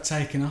channel got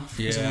taken off.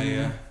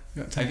 Yeah.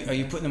 Are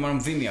you putting them on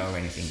Vimeo or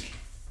anything?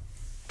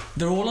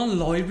 They're all on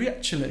Library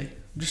actually.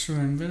 I just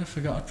remembered, I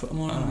forgot I'd put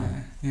them all on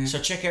there. Yeah. So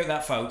check out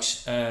that,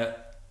 folks.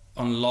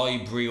 On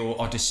Library or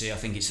Odyssey, I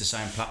think it's the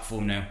same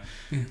platform now.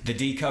 The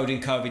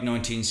Decoding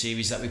COVID-19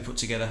 series that we put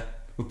together.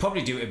 We'll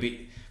probably do it a bit...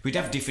 We'd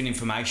have different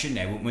information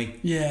now, wouldn't we?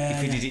 Yeah.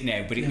 If we did it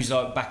now, but it was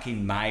like back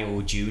in May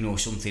or June or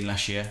something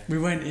last year. We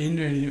went in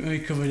really, didn't we?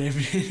 We covered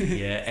everything.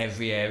 Yeah,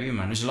 every area,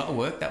 man. There's a lot of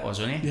work that was,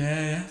 wasn't it?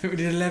 Yeah. I think we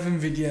did 11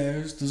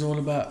 videos. There's all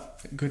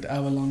about a good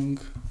hour long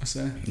or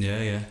so.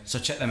 Yeah. So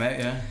check them out,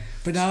 yeah.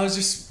 But now I was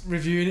just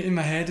reviewing it in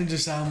my head and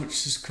just how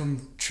much has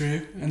come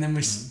true. And then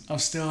I'm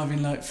still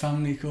having like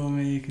family call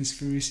me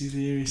conspiracy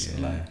theories.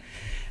 So like,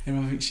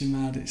 everyone thinks you're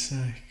mad. It's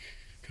like,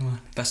 come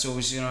on. That's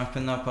always going to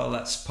happen though, Paul.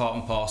 That's part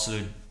and parcel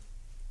of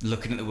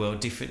looking at the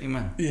world differently,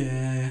 man.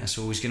 Yeah. That's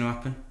always going to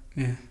happen.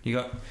 Yeah. You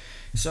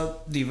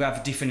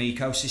have different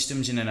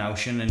ecosystems in an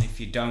ocean, and if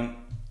you don't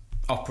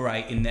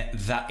operate in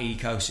that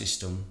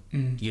ecosystem,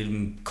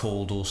 you're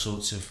called all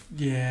sorts of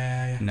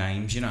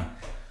names, you know.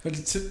 But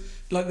it's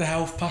like the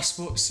health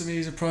passports to me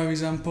is a prime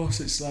example.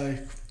 So it's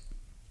like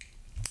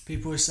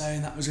people were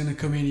saying that was going to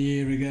come in a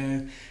year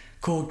ago,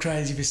 called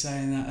crazy for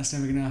saying that's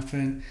never going to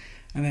happen.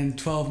 And then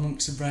 12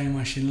 months of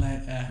brainwashing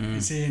later,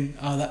 it's in,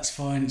 that's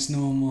fine, it's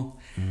normal.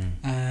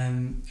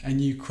 And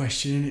you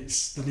question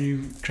it's the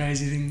new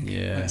crazy thing.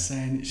 Yeah. Like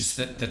saying it's just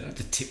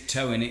the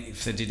tiptoe in it.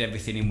 If they did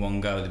everything in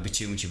one go, there'd be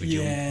too much of a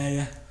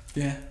jump.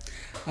 Yeah.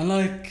 And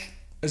like,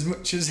 as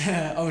much as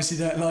I obviously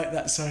don't like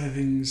that side of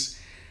things,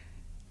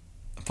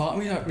 part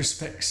of me like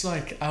respects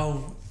like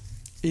how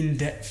in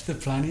depth the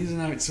plan is and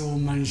how it's all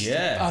managed.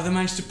 How they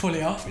managed to pull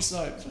it off. It's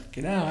like,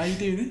 fucking hell, how are you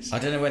doing this? I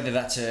don't know whether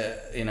that's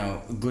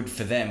good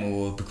for them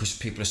or because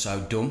people are so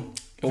dumb,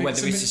 or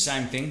whether it's the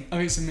same thing. I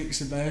think it's a mix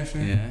of both.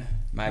 Yeah.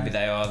 Maybe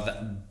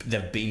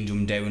they've been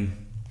dumbed down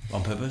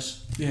on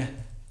purpose. Yeah.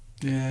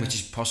 Which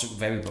is possible,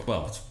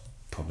 it's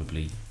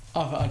probably.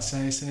 I'd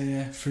say so.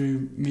 Yeah.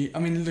 Through me, I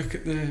mean, look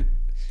at the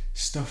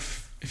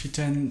stuff. If you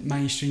turn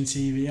mainstream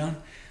TV on,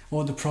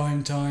 or the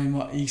prime time,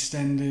 like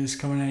EastEnders,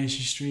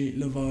 Coronation Street,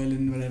 Love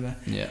Island, whatever.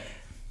 Yeah.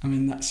 I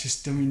mean, that's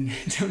just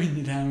dumbing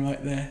you down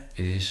right there.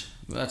 It is.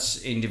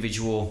 That's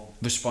individual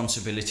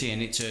responsibility,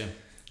 and to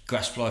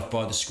grasp life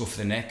by the scruff of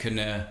the neck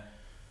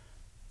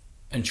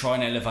and try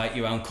and elevate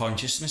your own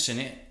consciousness in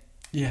it.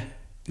 Yeah.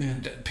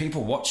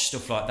 People watch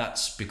stuff like that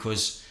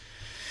because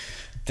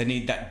they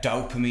need that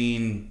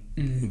dopamine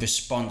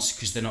response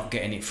because they're not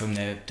getting it from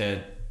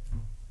the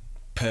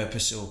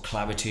purpose or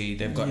clarity.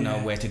 They've got Yeah.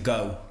 nowhere to go.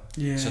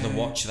 Yeah. So they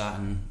watch that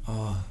and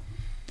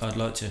I'd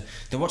like to.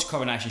 They watch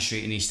Coronation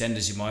Street and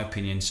EastEnders, in my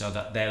opinion, so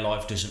that their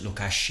life doesn't look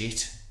as shit.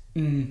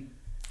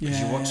 Because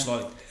you watch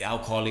like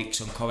alcoholics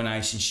on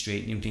Coronation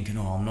Street and you're thinking,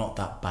 oh, I'm not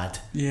that bad.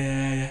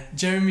 Yeah.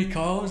 Jeremy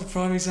Kyle was a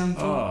prime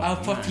example. Oh, How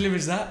popular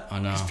was that? I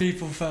know. Because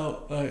people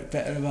felt like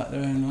better about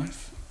their own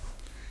life.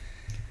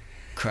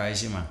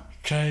 Crazy, man.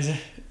 Crazy.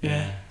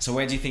 Yeah. So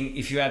where do you think,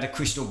 if you had a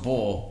crystal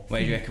ball,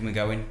 where do you reckon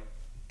we're going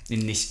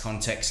in this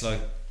context?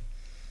 Like,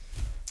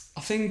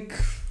 I think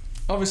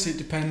obviously it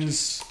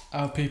depends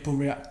how people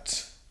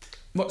react.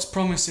 What's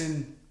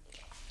promising,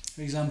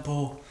 for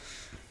example,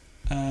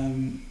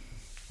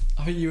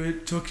 I think you were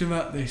talking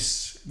about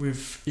this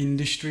with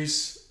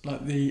industries,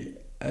 like the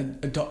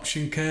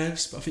adoption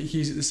curves, but I think you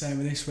use it the same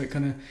with this, where it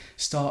kind of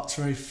starts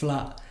very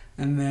flat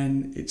and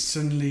then it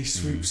suddenly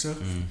swoops up.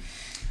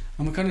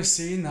 And we're kind of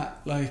seeing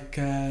that, like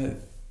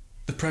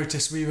the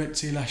protest we went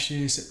to last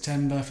year,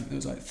 September, I think there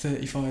was like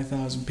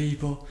 35,000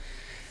 people.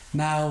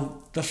 Now,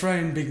 they're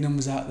throwing big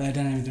numbers out there, I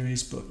don't know if there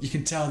is, but you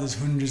can tell there's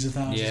hundreds of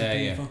thousands of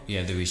people.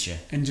 Yeah, there is,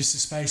 in just the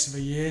space of a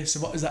year.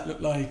 So what does that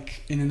look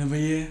like in another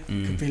year?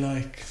 Could be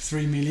like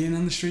 3 million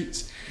on the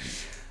streets.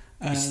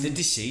 It's the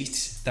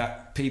deceit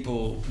that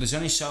people... There's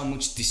only so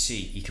much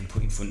deceit you can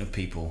put in front of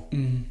people,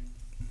 you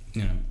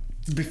know,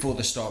 before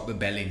they start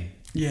rebelling.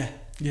 Yeah.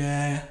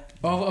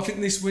 Well, I think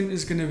this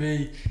winter's going to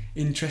be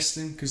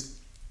interesting because,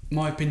 in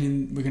my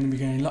opinion, we're going to be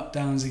going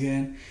lockdowns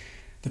again.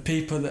 The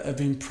people that have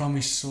been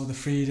promised all the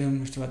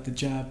freedom, if they've had the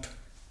jab,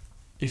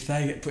 if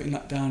they get put in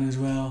lockdown as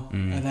well,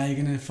 are they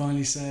going to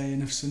finally say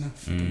enough's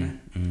enough? I don't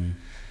know.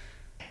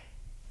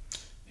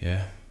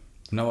 Yeah,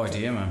 no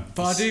idea, man.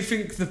 But I do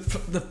think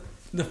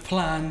the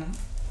plan,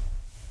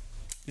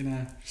 you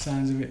know,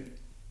 sounds a bit,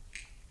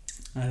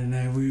 I don't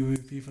know, woo-woo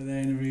people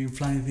there in the room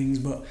planning things,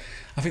 but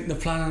I think the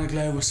plan on a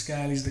global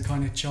scale is the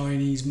kind of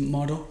Chinese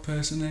model,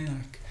 personally.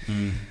 Like,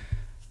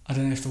 I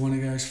don't know if they want to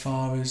go as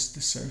far as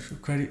the social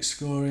credit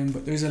scoring,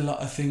 but there's a lot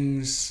of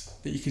things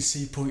that you can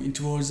see pointing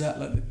towards that,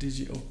 like the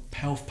digital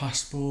health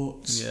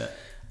passports,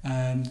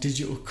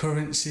 digital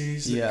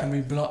currencies that can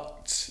be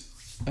blocked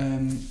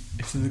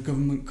if they're the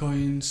government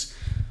coins,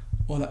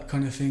 all that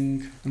kind of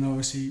thing, and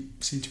obviously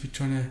seem to be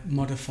trying to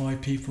modify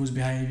people's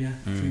behaviour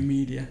through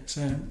media.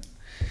 So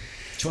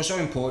it's also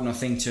important, I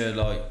think, to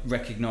like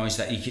recognise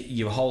that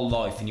your whole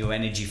life and your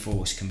energy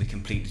force can be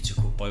completely took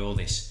up by all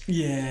this.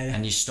 Yeah.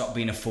 And you stop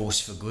being a force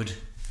for good.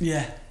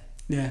 Yeah.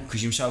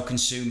 Because you're so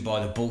consumed by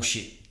the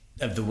bullshit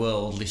of the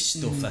world, this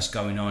stuff that's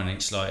going on.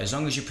 It's like, as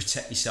long as you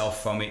protect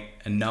yourself from it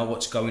and know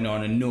what's going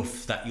on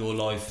enough that your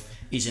life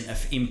isn't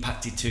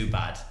impacted too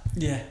bad.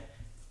 Yeah.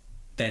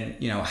 Then,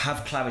 you know,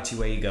 have clarity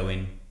where you're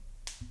going.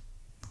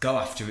 Go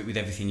after it with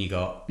everything you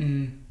got.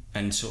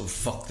 And sort of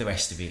fuck the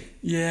rest of it.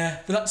 Yeah,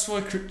 but that's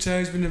why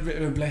crypto's been a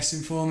bit of a blessing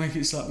for me.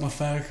 It's like my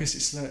focus.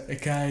 It's like,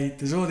 okay,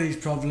 there's all these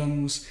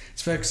problems.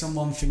 Let's focus on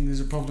one thing.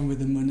 There's a problem with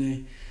the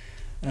money.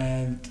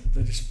 They're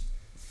just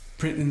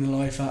printing the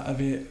life out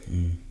of it.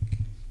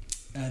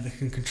 They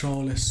can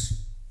control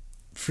us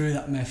through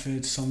that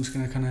method. So I'm just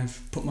going to kind of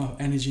put my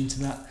energy into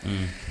that.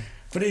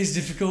 But it is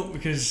difficult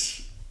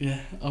because,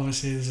 yeah,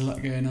 obviously there's a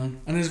lot going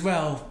on. And as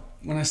well,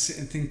 when I sit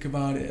and think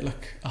about it at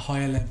like a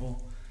higher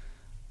level,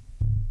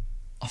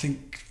 I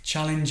think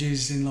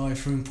challenges in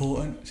life are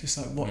important. It's just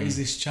like, what is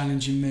this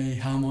challenging me?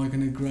 How am I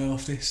going to grow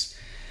off this?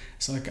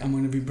 It's like, I'm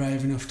going to be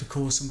brave enough to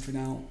call something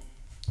out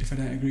if I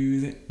don't agree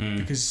with it,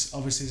 because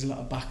obviously there's a lot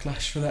of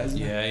backlash for that, isn't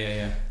there?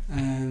 Yeah.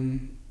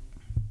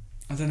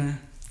 I don't know,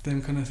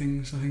 them kind of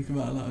things I think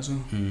about a lot as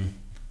well.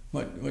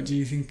 What do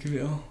you think of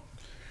it all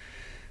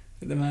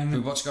at the moment?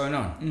 With what's going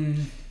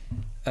on?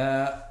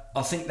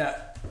 I think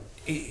that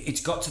it's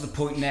got to the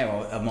point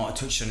now, I might have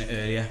touched on it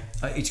earlier,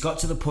 it's got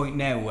to the point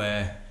now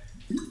where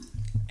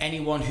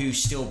anyone who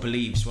still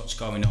believes what's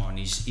going on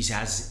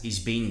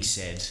is being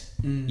said,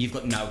 you've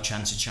got no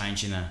chance of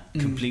changing that.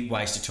 Complete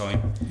waste of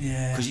time.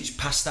 Yeah. Because it's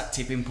past that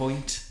tipping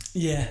point.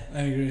 Yeah,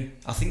 I agree.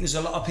 I think there's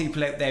a lot of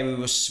people out there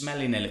who are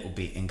smelling a little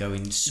bit and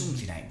going,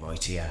 something ain't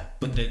right here.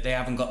 But they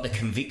haven't got the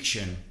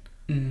conviction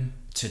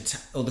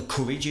or the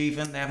courage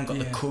even. They haven't got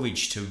the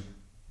courage to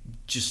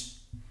just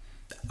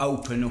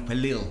open up a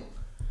little.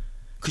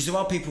 Because there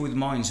are people with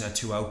minds that are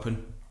too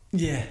open.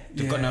 Yeah,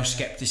 they've got no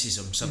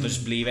scepticism, so they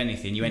just believe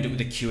anything. You end up with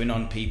the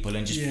QAnon people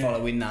and just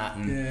following that,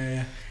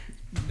 and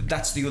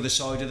that's the other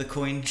side of the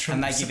coin.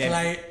 Trump's a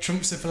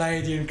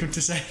Palladian, come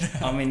to say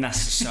that. I mean,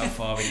 that's so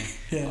far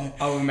in.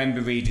 I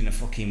remember reading a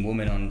fucking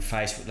woman on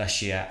Facebook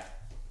last year,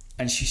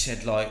 and she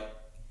said like,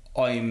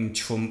 "I'm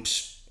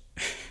Trump's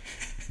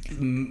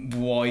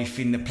wife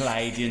in the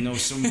Palladian" or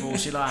some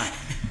bullshit like that.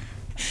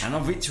 And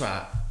I've written to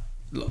her,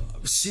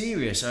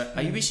 serious? Are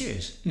you being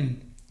serious?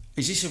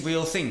 Is this a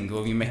real thing,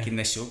 or are you making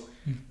this up?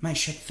 Mate,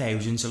 she had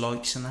thousands of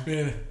likes on that.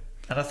 Really?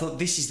 And I thought,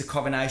 this is the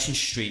Coronation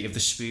Street of the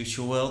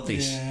spiritual world,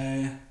 this.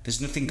 Yeah. There's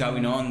nothing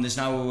going on, there's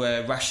no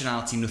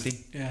rationality, nothing.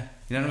 Yeah.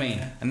 You know what I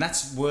mean? And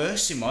that's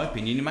worse, in my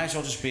opinion. You might as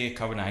well just be a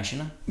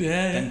coronationer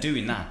than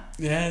doing that.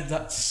 Yeah,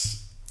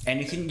 that's...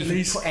 Anything,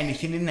 you can put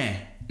anything in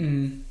there.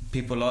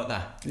 People like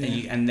that,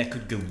 and they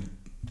could go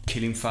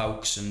killing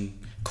folks and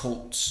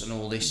cults and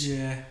all this.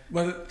 Yeah,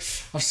 well,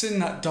 I've seen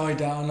that die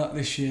down like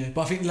this year,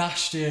 but I think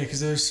last year, because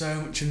there was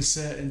so much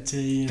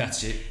uncertainty, and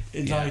that's it.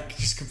 Like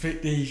just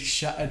completely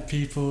shattered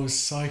people's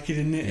psyche,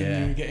 didn't it?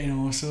 And you were getting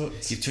all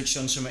sorts. You've touched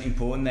on something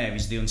important there.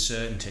 Is the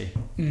uncertainty.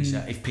 Is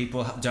that if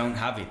people don't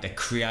have it, they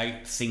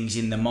create things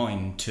in their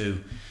mind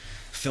to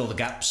fill the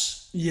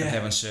gaps of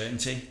their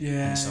uncertainty. Yeah.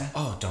 And it's like,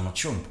 oh, Donald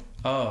Trump.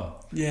 Oh.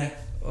 Yeah.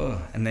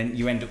 Oh, and then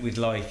you end up with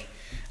like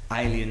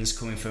aliens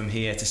coming from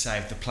here to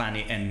save the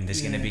planet, and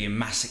there's going to be a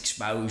mass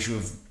exposure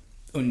of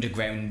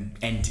underground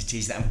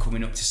entities that are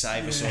coming up to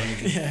save us all. And you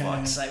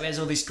think, where's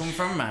all this come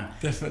from, man?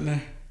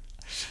 Definitely.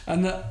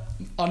 And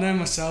I know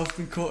myself,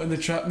 been caught in the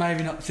trap,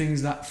 maybe not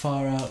things that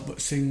far out,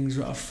 but things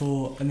that I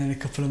thought, and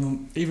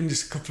then even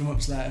just a couple of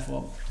months later, I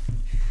thought,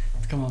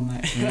 come on,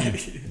 mate.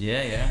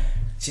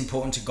 It's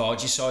important to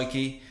guard your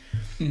psyche.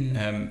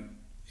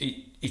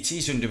 It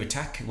is under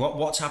attack.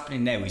 What's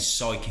happening now is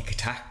psychic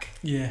attack.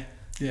 Yeah.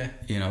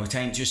 You know, it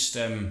ain't just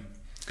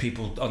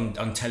people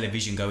on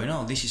television going,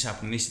 oh, this is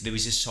happening. There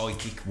is a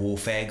psychic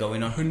warfare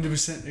going on.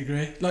 100%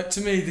 agree. Like,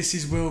 to me, this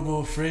is World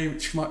War III,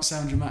 which might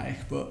sound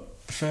dramatic,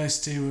 but the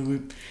first two were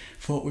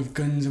fought with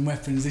guns and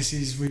weapons. This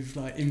is with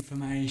like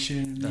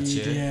information,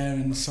 media,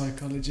 and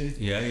psychology.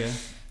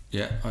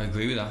 Yeah, I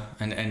agree with that.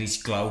 And it's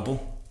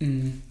global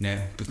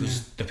now,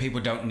 because the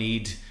people don't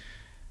need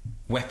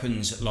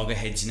weapons at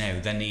loggerheads now.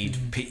 They need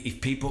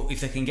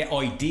if they can get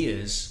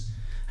ideas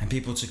and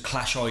people to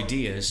clash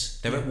ideas,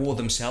 they're at war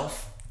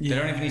themselves. They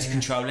don't even need to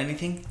control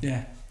anything.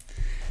 Yeah.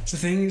 So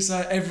things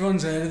like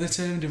everyone's heard of the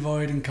term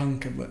divide and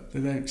conquer, but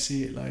they don't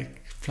see it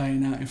like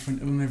playing out in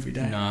front of them every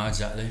day. No,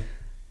 exactly.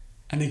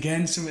 And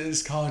again, something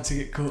that's hard to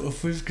get caught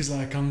up with, because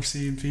like I'm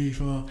seeing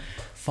people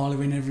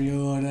following every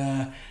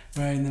order,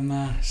 wearing the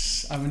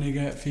mask, having to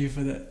go at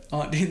people that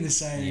aren't doing the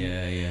same.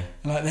 Yeah.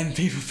 And like then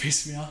people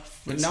piss me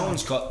off. But no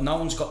one's got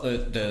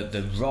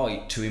the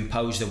right to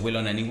impose their will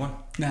on anyone.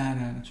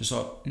 No. So it's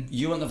like,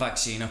 you want the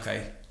vaccine,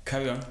 okay,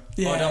 carry on.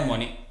 Yeah. I don't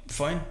want it,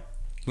 fine.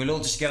 We'll all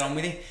just get on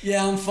with it.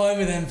 Yeah, I'm fine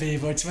with them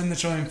people. It's when they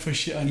try and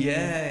push it on you.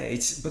 Yeah,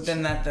 but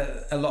then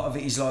that a lot of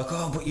it is like,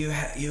 oh, but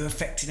you're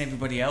affecting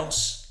everybody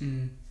else.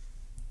 And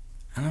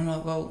I'm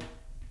like, well,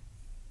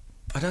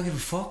 I don't give a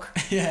fuck.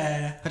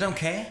 Yeah. I don't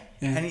care.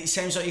 Yeah. And it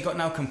sounds like you've got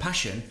no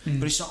compassion,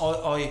 but it's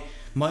not.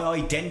 My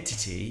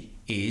identity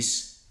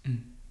is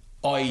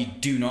I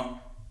do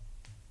not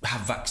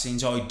have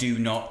vaccines. I do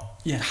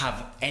not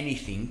have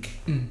anything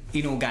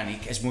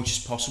inorganic as much as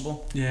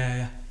possible.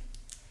 Yeah.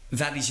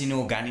 That is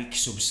inorganic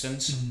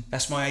substance.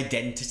 That's my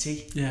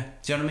identity. Yeah.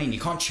 Do you know what I mean? You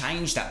can't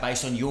change that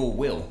based on your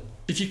will.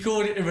 If you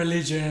called it a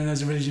religion and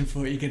there's a religion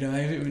for it, you get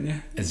away with it, wouldn't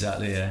you?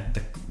 Exactly, yeah.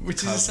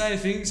 Which is the same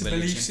thing, it's a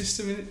belief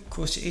system, isn't it? Of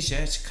course it is, yeah.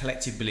 It's a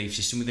collective belief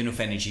system with enough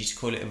energy to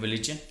call it a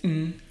religion.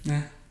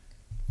 Yeah.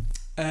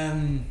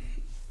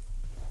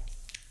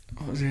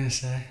 What was I going to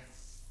say?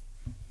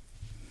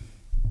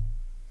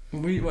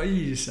 What did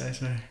you just say,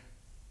 sorry?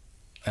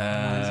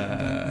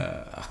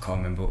 I can't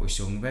remember what we were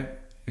talking about.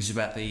 It was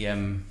about the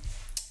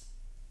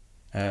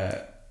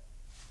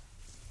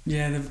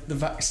the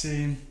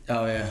vaccine.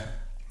 Oh yeah.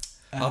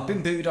 I've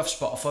been booted off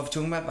Spotify for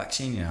talking about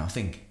vaccine, you know, I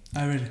think.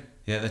 Oh really?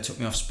 Yeah, they took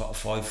me off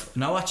Spotify.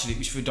 No, actually it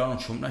was for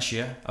Donald Trump last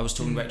year. I was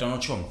talking about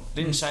Donald Trump.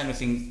 Didn't say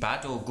anything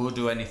bad or good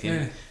or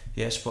anything.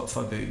 Yeah,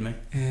 Spotify booted me.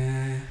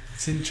 Yeah.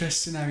 It's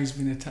interesting how he's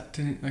been attacked,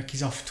 isn't it? Like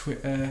he's off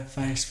Twitter,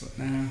 Facebook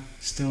now,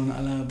 still not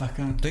allowed back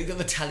on. Don't you got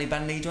the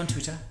Taliban leader on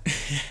Twitter?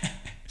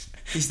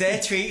 He's there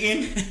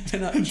tweeting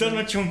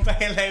Donald Trump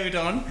allowed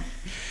on.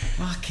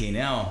 Fucking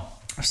hell.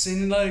 I've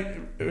seen like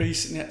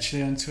recently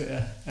actually on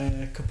Twitter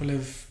a couple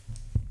of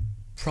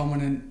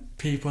prominent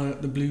people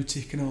at the blue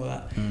tick and all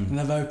that, and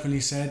they've openly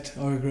said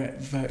I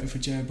regret voting for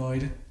Joe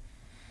Biden,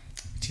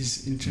 which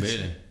is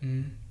interesting.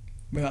 Really?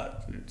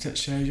 But that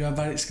shows you how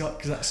bad it's got,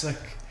 because that's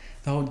like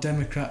the whole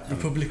Democrat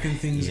Republican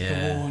thing's like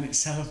a war in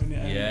itself, isn't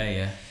it?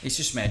 Yeah. It's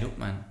just made up,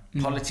 man.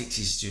 Politics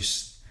is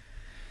just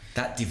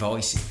that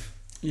divisive.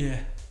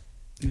 Yeah.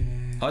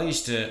 I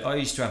used to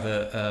have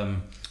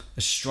a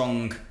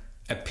strong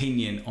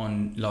opinion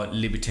on like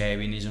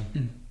libertarianism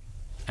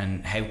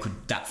and how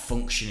could that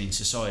function in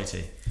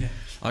society. Yeah.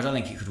 I don't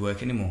think it could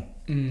work anymore.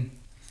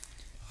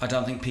 I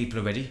don't think people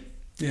are ready.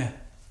 Yeah.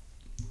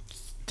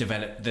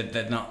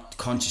 They're not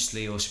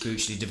consciously or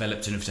spiritually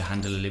developed enough to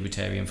handle a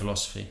libertarian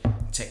philosophy.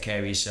 Take care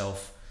of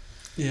yourself.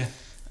 Yeah.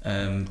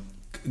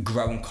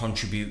 Grow and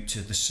contribute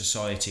to the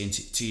society and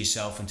to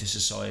yourself and to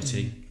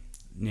society.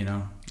 You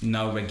know,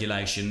 no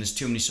regulation. There's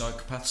too many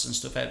psychopaths and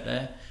stuff out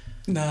there.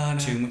 No.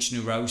 Too much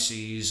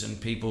neuroses and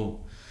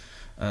people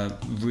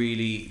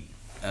really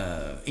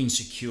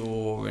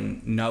insecure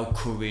and no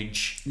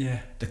courage.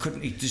 Yeah. They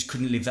just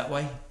couldn't live that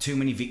way. Too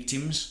many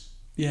victims.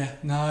 Yeah,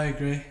 no, I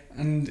agree.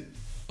 And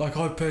like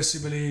I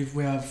personally believe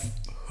we have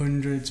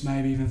hundreds,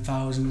 maybe even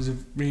thousands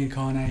of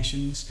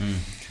reincarnations.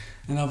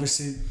 And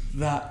obviously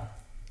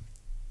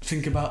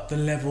think about the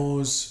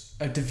levels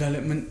of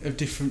development of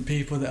different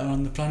people that are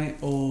on the planet,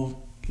 or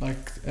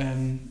like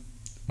one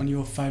of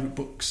your favourite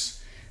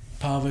books,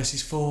 power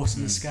versus force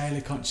and the scale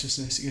of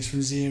consciousness. It goes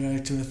from 0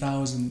 to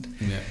 1,000.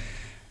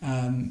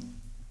 Yeah.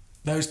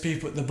 Those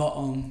people at the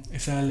bottom,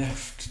 if they're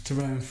left to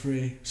roam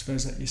free, I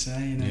suppose that you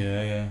say, you know.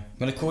 Yeah.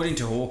 Well, according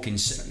to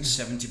Hawkins,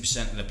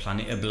 70% of the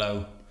planet are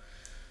below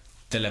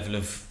the level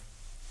of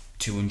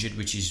 200,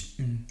 which is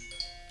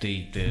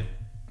the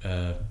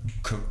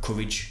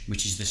courage,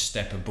 which is the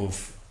step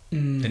above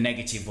the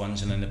negative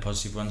ones and then the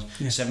positive ones.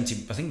 Yeah.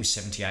 70, I think it was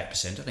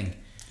 78%. I think.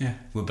 Yeah.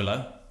 We're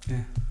below.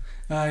 Yeah.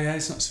 Yeah,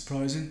 it's not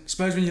surprising. I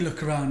suppose when you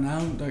look around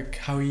now, like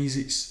how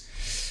easy it's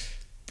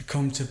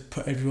become to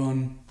put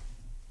everyone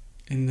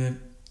in the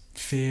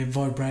fear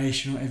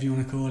vibration, whatever you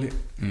want to call it.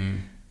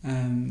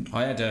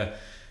 I had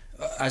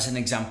as an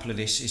example of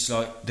this, it's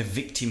like the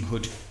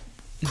victimhood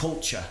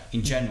culture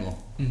in general.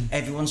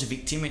 Everyone's a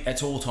victim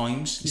at all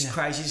times. It's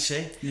crazy to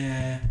see.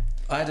 Yeah.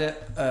 I had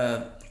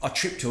I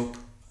tripped up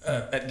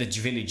at the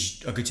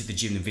village. I go to the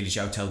gym, the village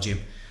hotel gym.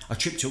 I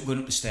tripped up going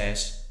up the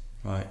stairs,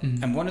 right?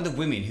 And one of the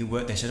women who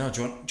worked there said, "Oh,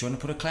 do you want to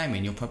put a claim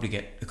in? You'll probably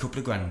get a couple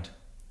of grand."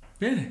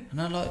 Really?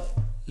 And I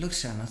looked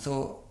at her and I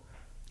thought,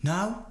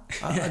 no,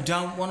 I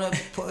don't want to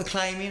put a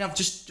claim in. I've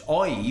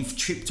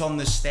tripped on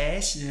the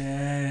stairs.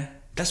 Yeah.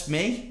 That's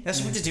me.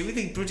 That's what to do with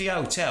the bloody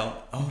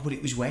hotel. Oh, but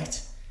it was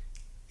wet.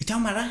 It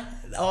don't matter.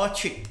 I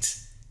tripped.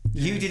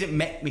 You didn't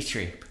make me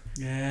trip.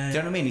 Yeah. Do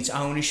you know what I mean? It's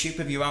ownership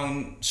of your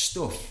own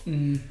stuff.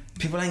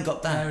 People ain't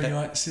got that. No, really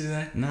right to do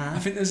that. Nah. I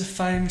think there's a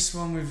famous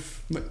one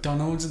with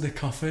McDonald's and the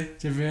coffee.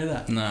 Did you ever hear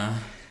that? Nah.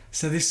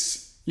 So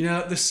this, you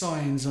know, the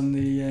signs on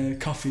the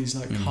coffees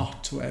like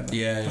hot or whatever.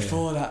 Yeah.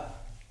 Before that,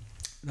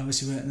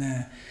 obviously weren't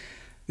there.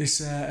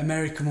 This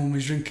American woman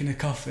was drinking a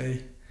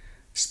coffee,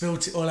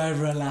 spilt it all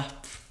over her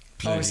lap.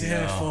 Bloody obviously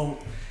her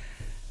fault.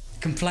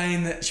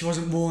 Complained that she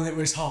wasn't warned it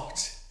was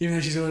hot, even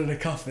though she's ordered a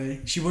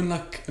coffee. She won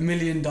like $1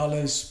 million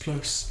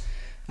plus,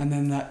 and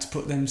then that to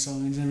put them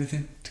signs and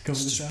everything to cover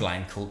the just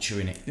blind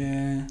culture in it.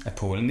 Yeah.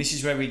 Appalling. This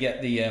is where we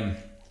get the.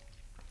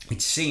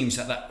 It seems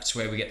that that's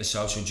where we get the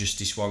social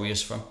justice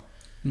warriors from.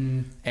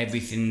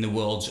 Everything in the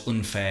world's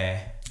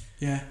unfair.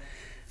 Yeah.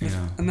 You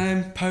know. And they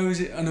impose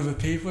it on other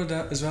people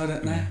as well,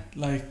 don't they?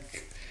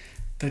 Like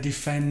they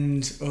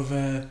defend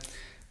other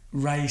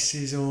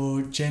races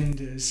or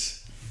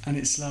genders, and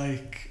it's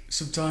like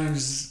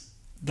sometimes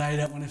they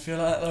don't want to feel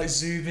like that. Like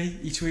Zuby,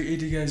 he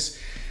tweeted, he goes,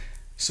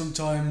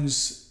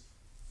 sometimes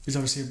he's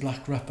obviously a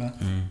black rapper.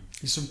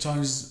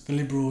 Sometimes the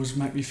liberals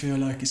make me feel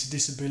like it's a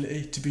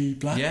disability to be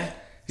black.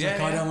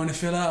 I don't want to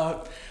feel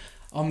that.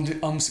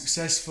 I'm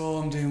successful,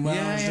 I'm doing well,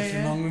 there's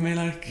nothing wrong with me,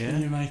 and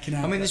you're making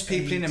out. I mean, there's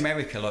people in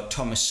America like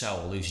Thomas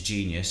Sowell, who's a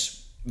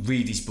genius.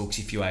 Read his books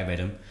if you ain't read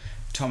them.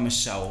 Thomas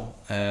Sowell,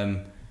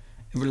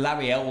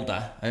 Larry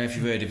Elder, I don't know if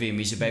you've heard of him,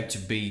 he's about to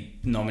be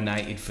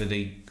nominated for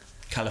the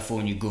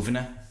California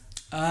governor.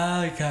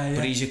 Okay,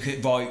 But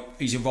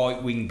he's a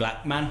right-wing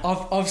black man.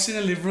 I've seen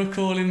a liberal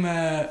call him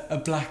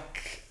a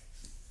black...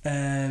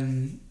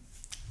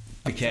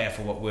 Be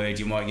careful what word,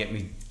 you might get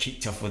me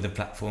kicked off other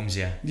platforms,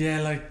 I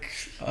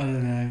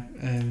don't know.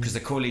 Because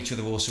they call each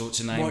other all sorts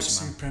of names. White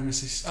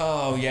supremacist.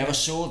 Oh, yeah, I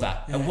saw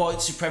that. A white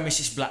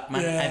supremacist black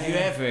man. Have you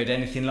ever heard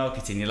anything like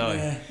it in your life?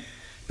 Yeah.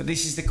 But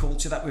this is the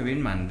culture that we're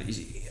in, man.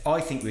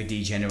 I think we're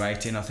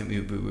degenerating. I think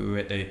we're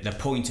at the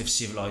point of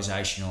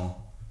civilization, or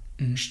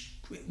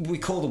we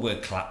call the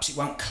word collapse. It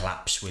won't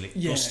collapse, will it?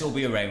 It'll still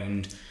be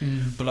around.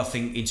 But I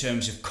think in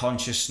terms of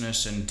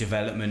consciousness and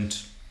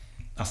development,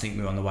 I think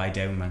we're on the way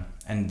down, man.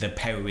 And the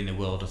power in the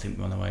world, I think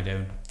we're on the way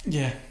down.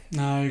 Yeah,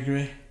 no, I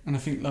agree. And I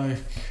think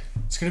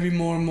it's going to be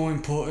more and more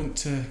important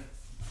to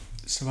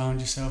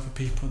surround yourself with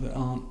people that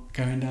aren't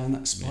going down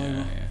that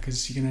spiral,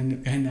 because you can end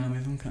up going down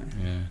with them, can't you?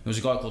 Yeah. There was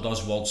a guy called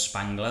Oswald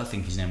Spengler, I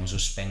think his name was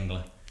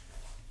Spengler.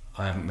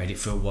 I haven't read it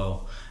for a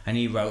while. And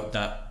he wrote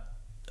that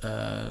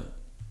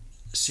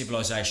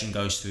civilization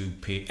goes through,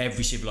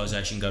 every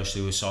civilization goes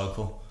through a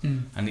cycle,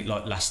 and it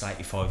lasts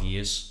 85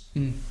 years.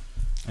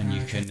 And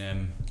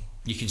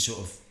you can sort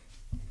of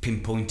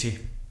pinpoint it.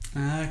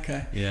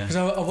 Okay. Yeah. Because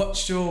I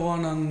watched your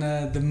one on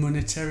the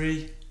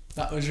monetary.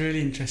 That was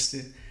really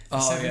interesting. The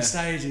 7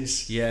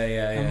 stages.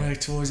 Yeah. And we're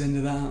towards the end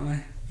of that, aren't we?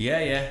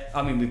 Yeah.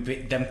 I mean,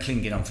 we've them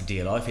clinging on for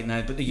dear life, ain't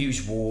they? But they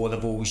use war.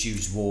 They've always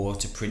used war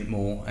to print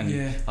more.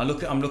 And I'm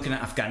looking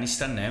at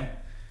Afghanistan now.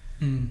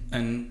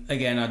 And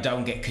again, I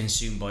don't get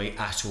consumed by it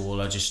at all.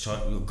 I just try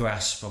to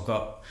grasp. I've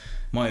got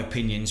my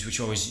opinions, which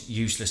are as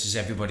useless as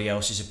everybody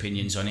else's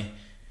opinions on it,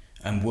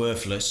 and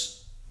worthless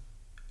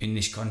in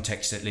this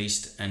context at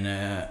least. And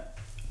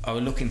I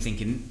was looking,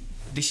 thinking,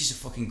 this is a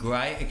fucking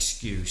great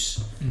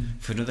excuse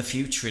for another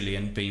few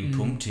trillion being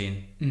pumped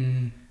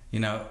in. You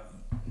know,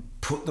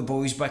 put the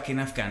boys back in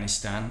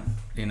Afghanistan,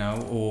 you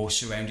know, or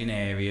surrounding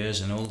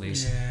areas and all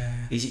this.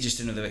 Is it just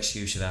another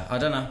excuse for that? I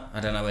don't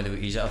know whether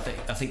it is. I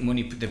think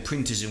money, the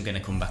printers are going to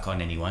come back on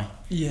anyway.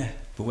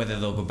 But whether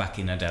they'll go back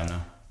in, I don't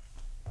know.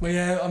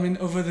 Well, I mean,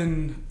 other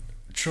than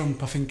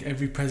Trump, I think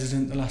every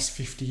president the last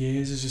 50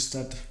 years has just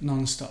had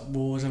non-stop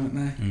wars, haven't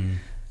they?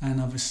 And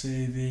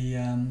obviously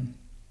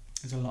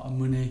there's a lot of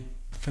money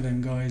for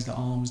them guys, the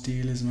arms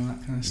dealers and all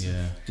that kind of stuff.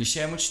 Do you see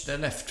how much they're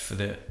left for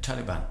the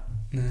Taliban?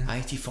 No.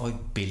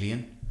 $85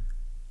 billion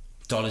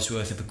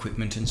worth of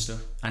equipment and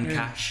stuff, and Yeah.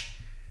 cash.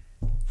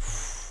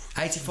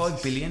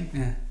 85 billion?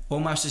 Yeah.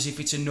 Almost as if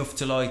it's enough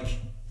to, like,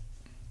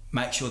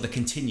 make sure they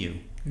continue.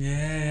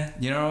 Yeah.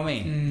 You know what I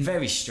mean? Mm.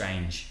 Very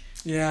strange.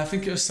 Yeah, I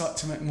think it'll start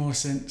to make more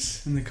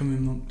sense in the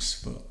coming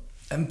months, but...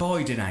 And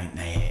Biden ain't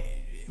there.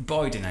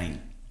 Biden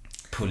ain't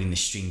pulling the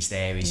strings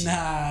there, is he?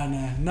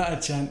 Nah, not a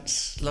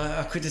chance. Like,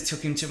 I could have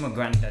took him to my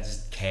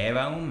granddad's care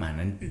home, man,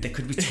 and they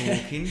could be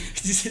talking.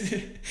 Did you see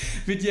the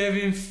video of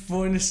him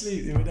falling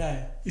asleep the other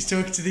day? He's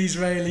talking to the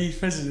Israeli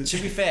president. To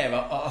be fair,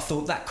 I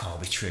thought that can't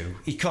be true.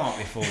 He can't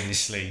be falling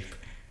asleep.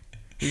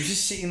 He was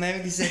just sitting there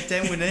with his head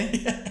down, wasn't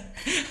he?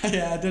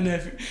 Yeah, I don't know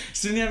if...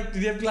 So did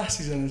he have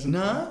glasses on or something?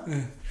 No.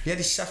 Yeah. He had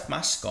his soft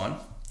mask on.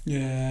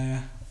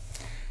 Yeah.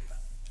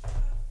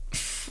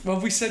 Well,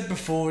 we said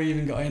before we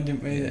even got in,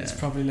 didn't we? Yeah. That it's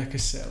probably like a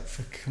setup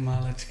for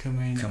Kamala to come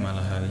in.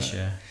 Kamala Harris,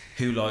 yeah.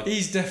 Who, like...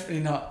 He's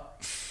definitely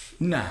not...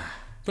 Nah.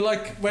 But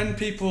like when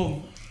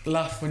people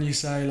laugh when you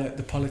say like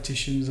the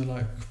politicians are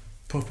like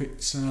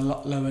puppets and a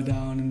lot lower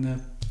down in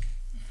the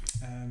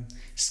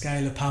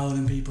scale of power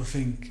than people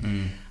think.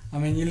 Mm. I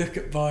mean, you look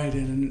at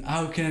Biden and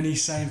how can any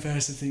sane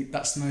person think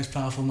that's the most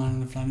powerful man on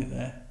the planet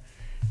there?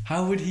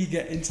 How would he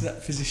get into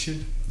that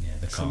position? Yeah,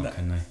 they can't,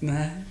 can they?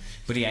 Nah.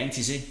 But he ain't,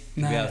 is he?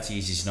 No. The reality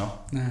is he's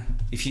not. Nah.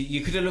 If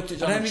you could have looked at I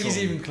Donald don't think Trump...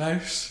 he's even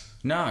close.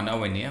 No,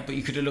 nowhere near. But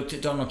you could have looked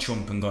at Donald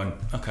Trump and gone,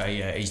 okay,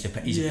 yeah, he's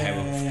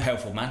a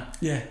powerful man.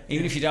 Yeah.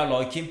 Even if you don't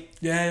like him.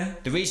 Yeah.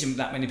 The reason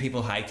that many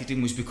people hated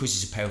him was because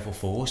he's a powerful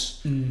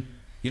force. Mm.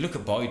 You look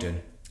at Biden.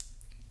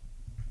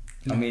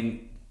 I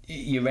mean,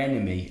 your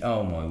enemy,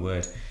 oh my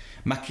word.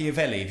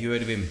 Machiavelli, have you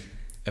heard of him?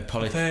 I've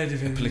heard of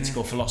him, a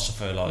political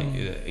philosopher, like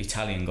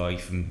Italian guy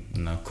from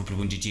a couple of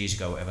 100 years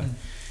ago, whatever.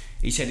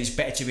 He said it's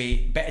better to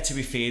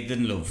be feared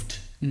than loved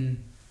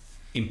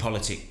in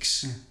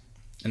politics.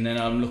 And then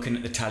I'm looking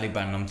at the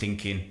Taliban and I'm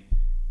thinking,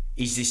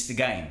 is this the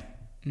game?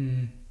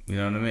 You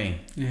know what I mean?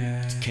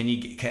 Yeah.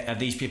 Are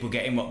these people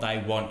getting what they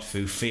want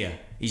through fear?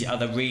 Are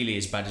they really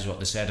as bad as what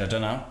they said? I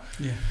don't know.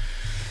 Yeah.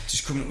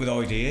 Just coming up with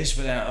ideas.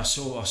 But I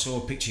saw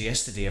a picture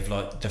yesterday of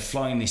like they're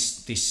flying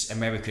this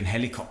American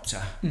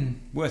helicopter,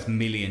 worth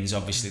millions,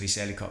 obviously, this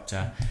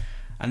helicopter,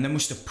 and they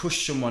must have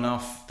pushed someone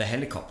off the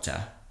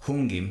helicopter,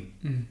 hung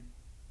him,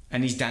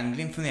 and he's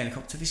dangling from the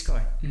helicopter. This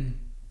guy.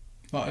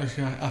 What, like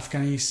an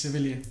Afghani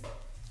civilian?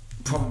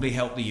 Probably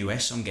helped the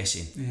US, I'm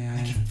guessing. Yeah.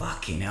 Like,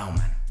 fucking hell,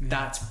 man. Yeah.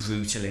 That's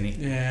brutal, innit?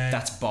 Yeah.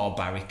 That's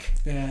barbaric.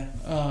 Yeah.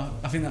 Oh,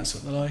 I think that's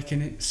what they're like,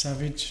 innit?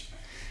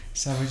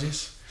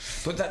 Savages.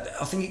 But that,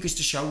 I think it goes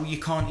to show you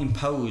can't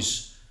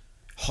impose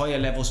higher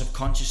levels of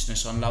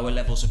consciousness on lower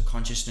levels of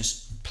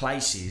consciousness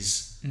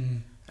places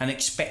and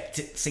expect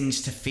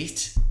things to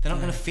fit. They're not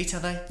going to fit, are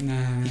they?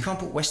 No. You can't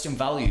put Western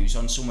values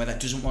on somewhere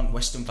that doesn't want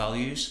Western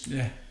values.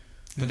 Yeah.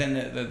 But then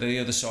the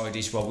other side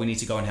is, well, we need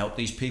to go and help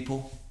these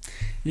people.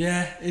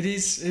 Yeah, it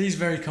is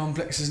very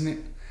complex, isn't it?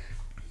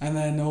 And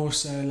then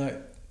also, like,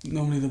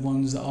 normally the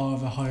ones that are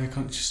of a higher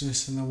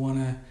consciousness and they want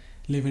to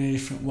live in a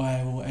different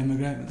way will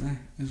emigrate, don't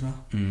they, as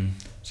well?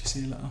 Which you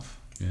see a lot of.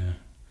 Yeah.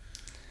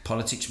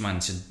 Politics, man,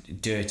 it's a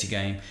dirty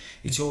game.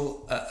 It's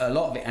all, a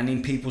lot of it, and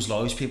in people's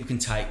lives, people can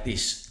take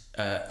this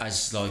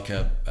as like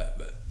a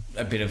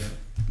bit of,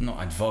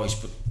 not advice,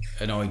 but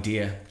an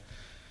idea.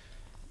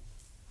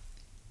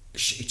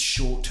 It's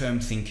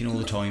short-term thinking all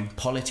the time.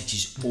 Politics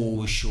is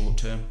always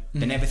short-term.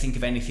 They never think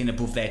of anything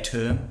above their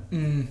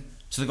term.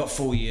 So they've got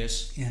 4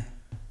 years. Yeah.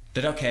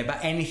 They don't care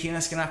about anything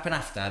that's going to happen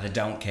after. They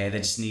don't care. They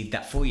just need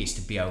that 4 years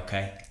to be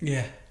okay.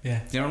 Yeah. You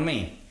know what I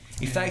mean?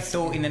 If they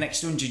thought in the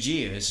next 100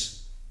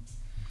 years,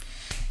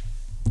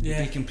 it'd be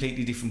a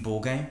completely different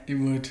ballgame. It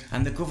would.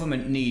 And the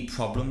government need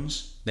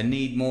problems. They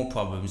need more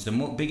problems. The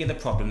bigger the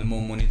problem, the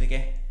more money they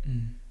get.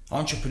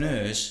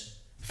 Entrepreneurs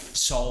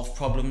solve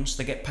problems.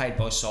 They get paid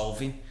by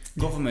solving.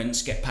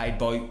 Governments get paid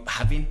by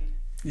having.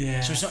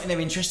 Yeah. So it's not in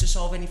their interest to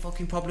solve any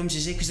fucking problems,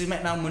 is it? Because they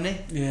make no money.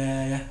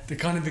 Yeah. They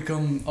kind of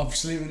become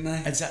obsolete, don't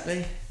they?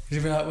 Exactly.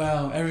 You'd be like,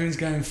 well, everything's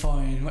going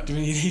fine. What do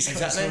we need these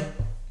guys Exactly.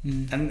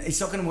 for? And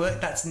it's not going to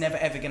work. That's never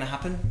ever going to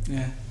happen.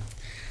 Yeah.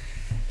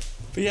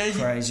 But yeah,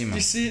 Crazy, man.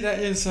 You see that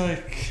it's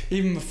like,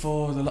 even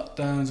before the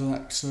lockdowns, all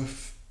that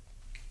stuff,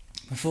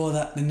 before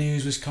that the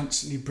news was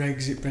constantly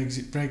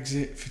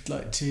Brexit for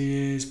like 2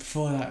 years.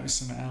 Before that it was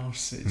something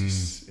else. It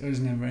was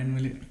never end,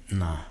 will it?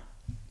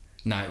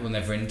 No, it will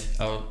never end.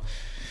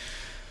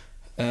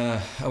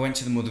 I went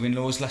to the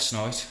mother-in-law's last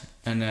night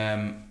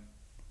and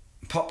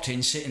popped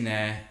in, sitting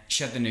there.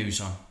 She had the news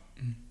on,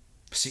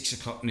 6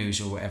 o'clock news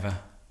or whatever,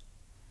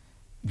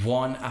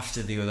 one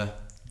after the other.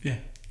 Yeah.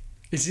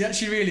 Is it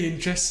actually really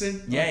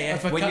interesting? Yeah.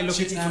 When you look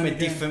at it from a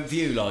different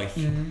view, like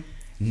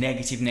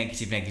negative.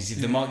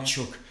 They might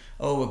chuck,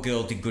 a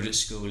girl did good at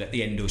school at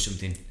the end or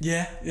something.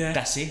 Yeah.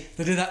 That's it.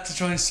 They did that to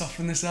try and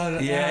soften this out.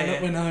 Look,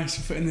 we're nice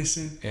for putting this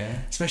in.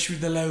 Yeah. Especially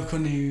with the local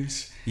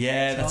news.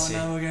 Yeah, that's it.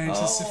 Now we're going to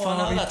the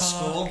safari park.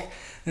 School.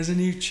 There's a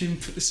new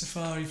chimp at the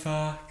safari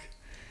park.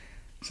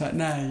 It's like,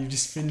 no, you've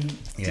just been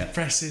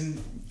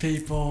depressing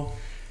people,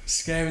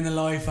 scaring the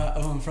life out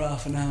of them for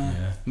half an hour.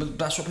 Yeah. But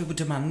that's what people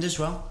demand as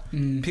well.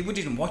 People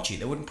didn't watch it,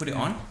 they wouldn't put it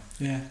on.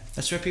 Yeah.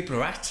 That's where people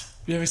are at.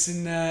 You ever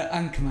seen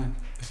Anchorman,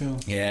 the film?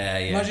 Yeah.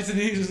 Imagine if the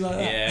news was like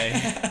that.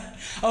 Yeah.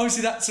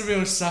 Obviously, that's a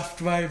real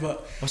soft way,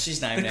 but What's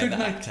his name they now, could that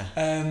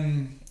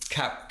make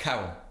actor?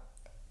 Carol.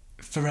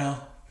 Pharrell.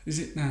 Is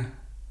it? No.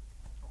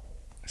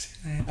 What's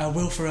his name?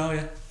 Will Ferrell,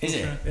 yeah. Is Will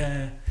it?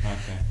 Ferrell, yeah.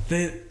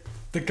 Okay.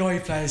 The guy he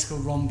plays is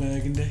called Ron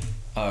Burgundy.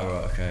 Oh,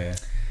 right, okay, yeah.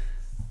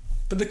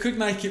 But they could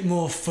make it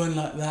more fun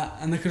like that,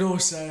 and they could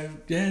also,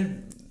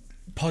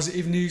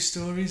 positive news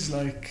stories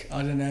like,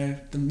 I don't know,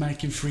 they're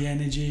making free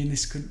energy in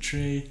this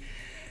country,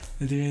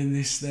 they're doing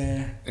this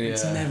there. Yeah.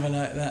 It's never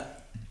like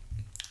that.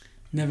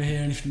 Never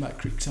hear anything about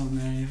crypto on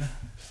there either,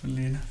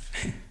 funnily enough.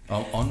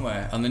 On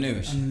where? On the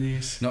news? On the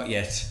news. Not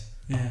yet.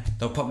 Yeah.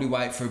 They'll probably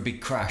wait for a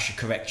big crash, a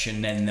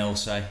correction, then they'll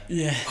say,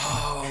 Yeah.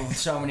 oh,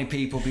 so many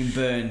people been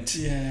burnt.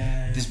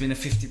 Yeah. There's been a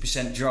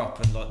 50%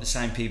 drop, and like the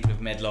same people have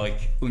made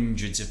like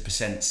hundreds of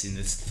percents in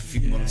the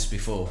few months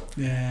before.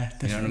 Yeah,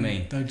 definitely. You know what I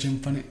mean? They'll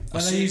jump on it.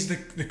 Well, they use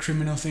the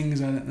criminal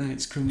things, I don't know,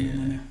 it's criminal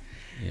money.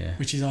 Yeah.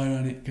 Which is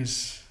ironic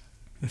because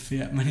the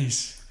fiat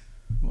money's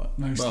what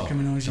most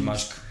criminals the use.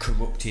 most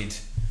corrupted.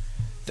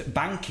 The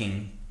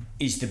banking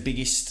is the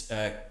biggest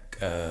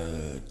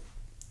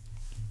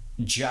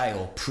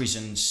jail,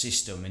 prison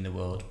system in the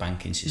world,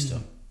 banking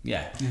system.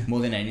 Yeah, more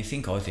than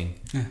anything, I think.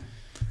 Yeah.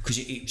 Because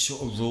it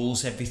sort of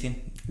rules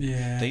everything.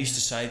 Yeah. They used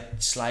to say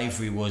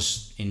slavery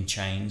was in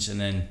chains, and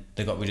then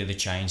they got rid of the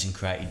chains and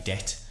created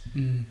debt.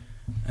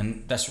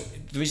 And that's what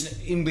there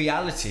is. In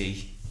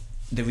reality,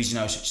 there is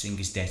no such thing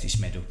as debt. It's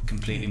made up,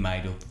 completely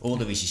made up. All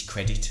there is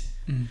credit,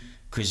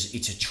 because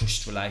it's a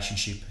trust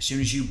relationship. As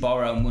soon as you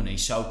borrow money,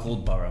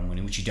 so-called borrow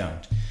money, which you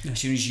don't, as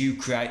soon as you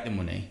create the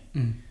money,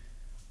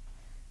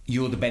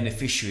 you're the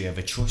beneficiary of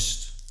a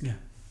trust. Yeah.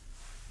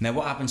 Now,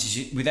 what happens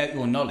is, without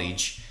your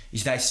knowledge,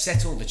 is they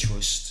settle the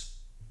trust,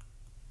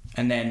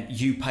 and then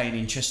you pay an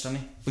interest on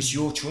it. It's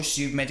your trust,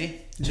 you've made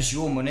it. It's just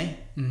your money.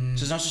 So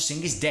there's no such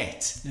thing as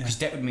debt, because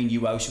debt would mean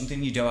you owe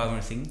something, you don't owe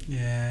anything.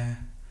 Yeah.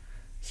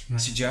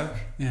 It's a joke.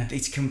 Yeah.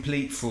 It's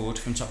complete fraud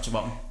from top to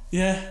bottom.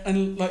 Yeah,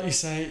 and like you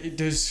say, it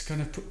does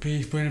kind of put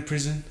people in a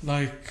prison.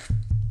 Like,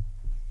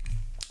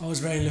 I was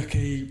very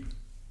lucky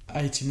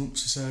 18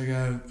 months or so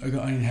ago, I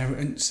got an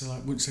inheritance. So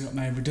like once I got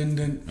made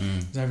redundant, I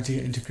was able to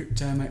get into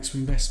crypto, make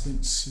some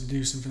investments and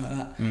do something like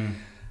that.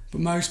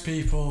 But most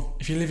people,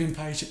 if you're living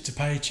paycheck to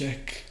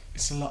paycheck,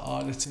 it's a lot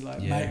harder to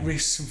like make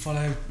risks and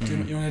follow, do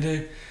what you want to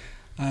do.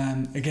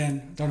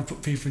 Again, don't want to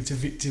put people into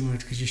victimhood,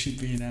 because you should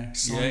be,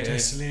 signed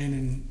hustling,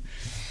 and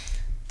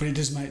but it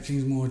does make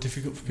things more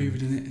difficult for people,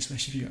 doesn't it?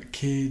 Especially if you've got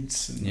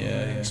kids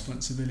and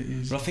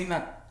responsibilities. But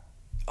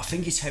I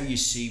think it's how you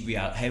see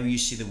how you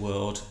see the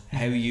world,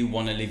 how you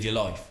want to live your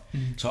life.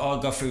 So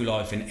I go through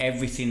life, and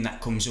everything that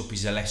comes up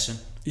is a lesson.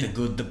 The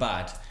good, the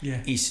bad,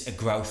 is a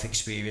growth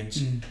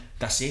experience.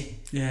 That's it.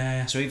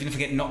 Yeah. So even if I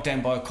get knocked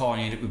down by a car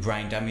and end up with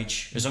brain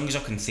damage, as long as I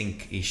can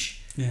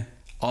think-ish,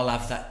 I'll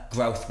have that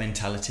growth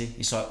mentality.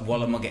 It's like,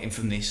 what am I getting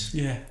from this?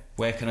 Yeah.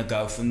 Where can I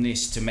go from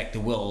this to make the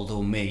world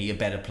or me a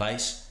better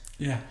place?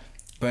 Yeah.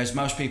 Whereas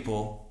most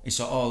people, it's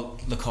like, oh,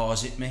 the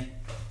car's hit me.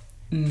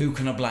 Who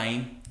can I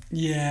blame?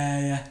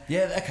 Yeah.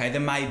 Yeah, okay,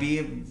 there might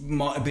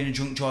have been a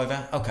drunk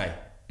driver. Okay.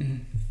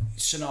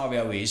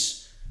 Scenario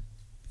is,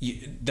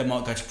 they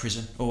might go to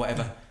prison or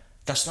whatever.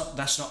 That's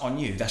not on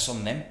you, that's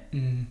on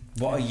them.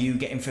 What are you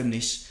getting from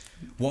this?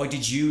 Why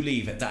did you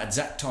leave at that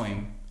exact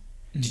time?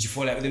 Did you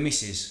fall out with the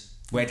missus?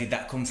 Where did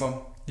that come from?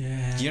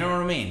 Yeah. Do you know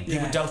what I mean?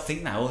 People Yeah. don't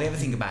think that. All they ever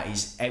think about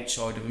is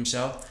outside of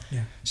themselves.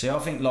 Yeah. So I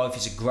think life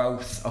is a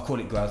growth, I call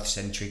it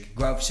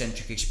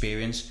growth-centric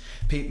experience.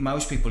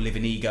 Most people live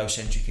an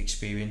ego-centric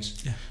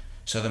experience. Yeah.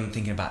 So they're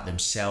thinking about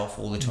themselves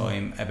all the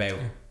time, about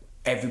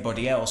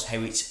everybody else, how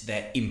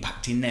they're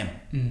impacting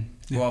them,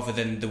 rather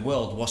than the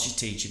world, what's it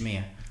teaching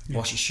me,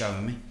 what's it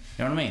showing me.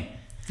 You know what I mean?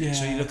 Yeah.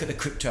 So you look at the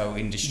crypto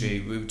industry,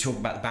 we talk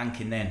about the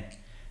banking then,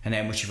 and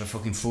how much of a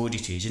fucking fraud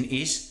it is, and it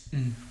is.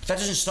 But that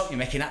doesn't stop you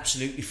making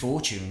absolutely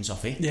fortunes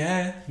off it.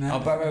 Yeah. No. I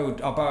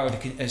borrowed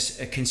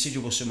a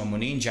considerable sum of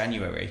money in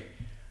January.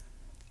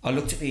 I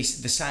looked at the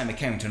same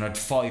account and I'd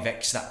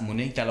 5x that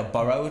money that I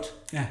borrowed.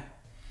 Yeah.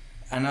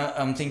 And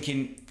I'm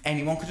thinking,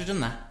 anyone could have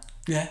done that.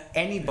 Yeah.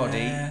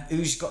 Anybody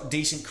who's got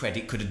decent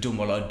credit could have done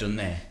what I'd done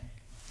there.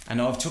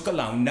 And I've took a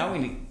loan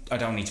knowing I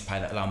don't need to pay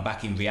that loan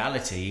back in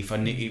reality, if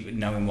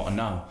knowing what I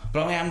know.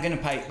 But I am going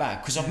to pay it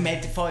back because I've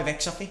made the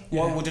 5x off it.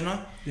 Why wouldn't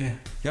I? Yeah.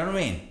 You know what I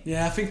mean?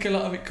 Yeah, I think a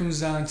lot of it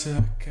comes down to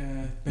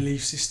like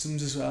belief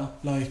systems as well.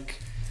 Like,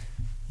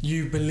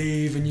 you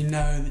believe and you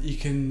know that you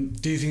can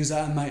do things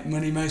that and make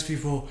money. Most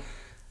people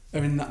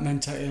are in that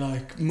mentality,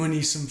 like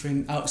money's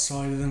something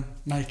outside of them,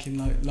 making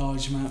like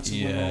large amounts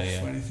of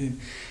wealth or anything.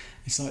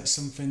 It's like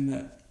something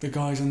that the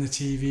guys on the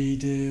TV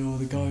do, or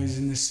the guys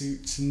in the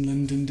suits in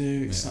London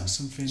do. It's not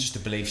something. It's just a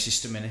belief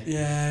system, innit?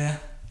 Yeah.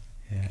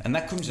 And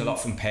that comes a lot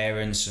from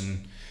parents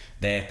and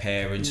their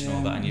parents and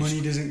all that. And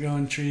money doesn't grow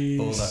on trees.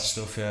 All that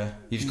stuff.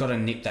 You've got to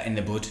nip that in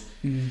the bud.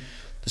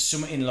 There's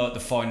something in like the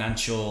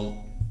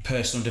financial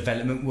personal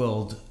development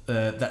world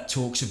that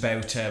talks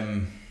about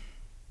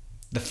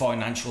the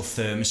financial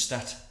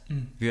thermostat.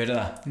 Have you heard of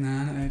that? No,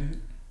 not heard of it.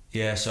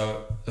 Yeah,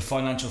 so the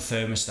financial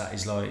thermostat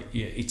is like,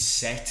 it's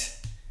set,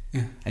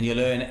 and you'll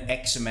earn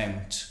X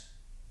amount,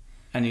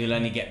 and you'll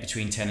only get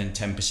between 10 and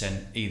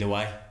 10% either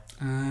way,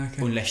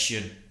 Okay. unless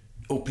you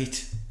up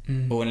it,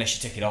 or unless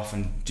you take it off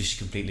and just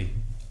completely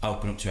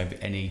open up to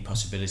any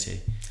possibility.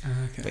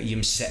 Okay. But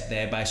you're set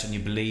there based on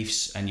your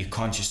beliefs and your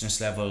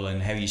consciousness level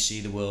and how you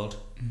see the world.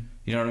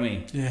 You know what I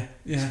mean? Yeah,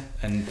 yeah.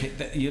 And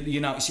you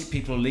know, you see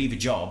people leave a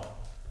job,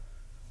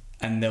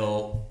 and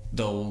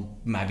they'll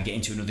maybe get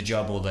into another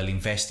job, or they'll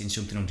invest in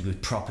something under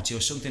good property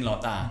or something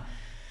like that.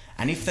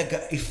 And if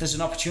there's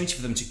an opportunity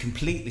for them to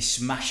completely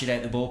smash it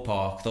out the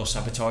ballpark, they'll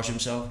sabotage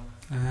themselves.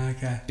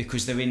 Okay.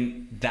 Because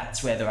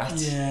that's where they're at.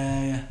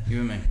 Yeah, yeah. You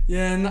know what I mean?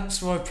 Yeah, and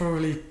that's why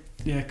probably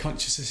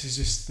consciousness is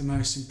just the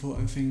most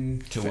important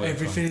thing To for work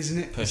everything, on. isn't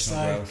it?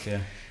 Personal growth,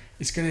 yeah.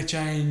 It's going to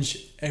change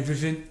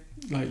everything,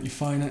 like your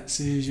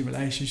finances, your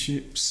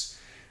relationships,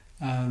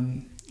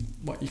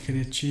 what you can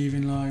achieve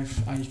in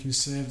life, how you can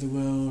serve the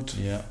world.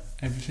 Yeah.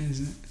 Everything,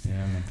 isn't it?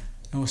 Yeah, man.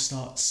 It all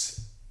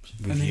starts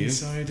With on the you.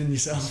 inside and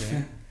yourself. Yeah.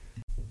 Yeah.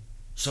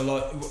 So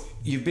like,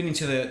 you've been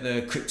into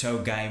the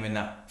crypto game and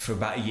that for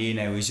about a year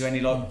now. Is there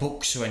any like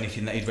books or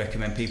anything that you'd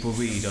recommend people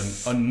read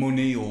on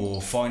money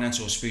or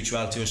finance or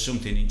spirituality or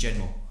something in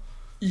general?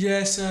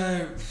 Yeah,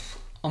 so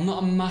I'm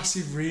not a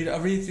massive reader. I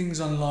read things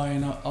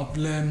online. I've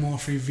learned more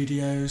through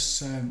videos.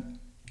 So,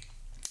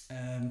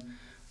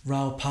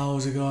 Raoul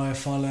Powell's a guy I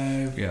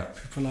follow. Yeah.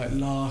 People like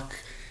Lark.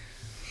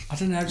 I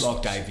don't know.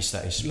 Lark Davis,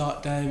 that is.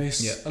 Lark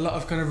Davis. Yeah. A lot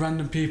of kind of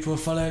random people I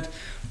followed.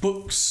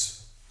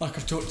 Books, like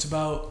I've talked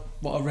about,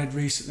 what I read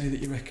recently that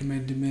you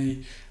recommended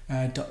me,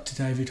 Dr.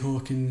 David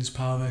Hawkins'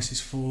 Power versus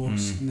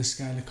Force and the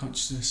Scale of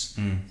Consciousness.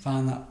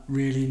 Found that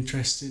really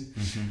interesting.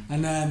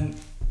 Mm-hmm. And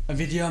a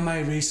video I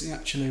made recently,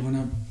 actually, when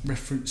I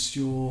referenced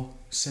your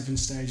 7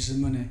 stages of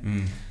money,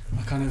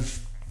 I kind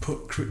of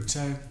put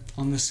crypto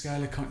on the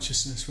scale of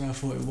consciousness where I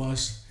thought it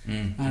was.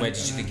 Where did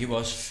you think it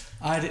was?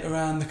 I had it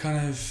around the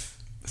kind of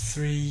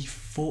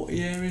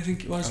 340 area, I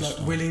think it was. That's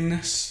like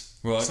willingness.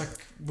 Right. It's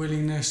like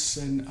willingness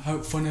and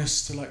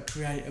hopefulness to like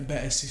create a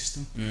better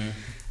system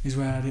is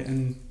where I had it,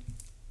 and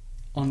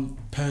on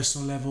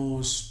personal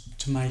levels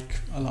to make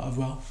a lot of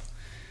wealth.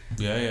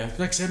 Yeah.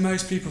 Like I said,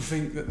 most people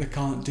think that they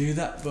can't do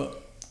that,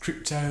 but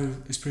crypto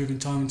has proven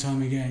time and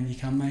time again you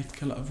can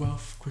make a lot of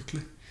wealth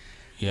quickly.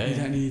 Yeah. You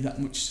don't need that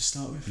much to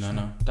start with.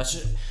 No.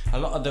 That's a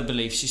lot of the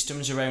belief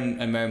systems around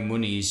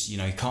money is, you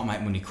can't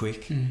make money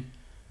quick.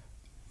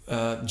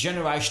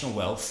 Generational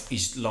wealth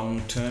is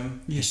long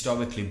term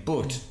historically,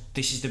 but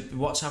this is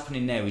what's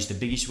happening now is the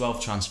biggest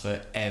wealth transfer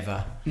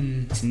ever.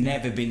 It's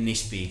never been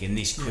this big and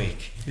this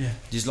quick. Yeah.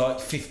 There's like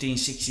 15,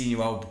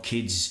 16-year-old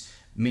kids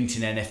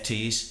minting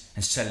NFTs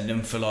and selling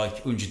them for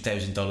like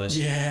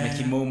 $100,000,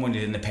 making more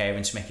money than the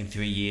parents make in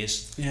 3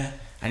 years. Yeah.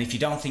 And if you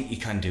don't think you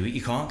can do it,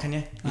 you can't, can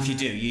you? If you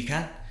do, you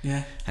can.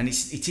 Yeah. And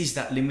it is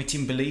that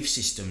limiting belief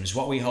systems,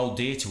 what we hold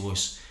dear to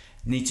us,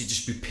 need to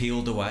just be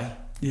peeled away.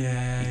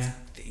 Yeah.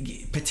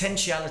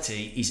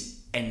 Potentiality is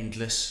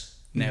endless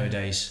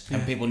nowadays,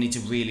 and people need to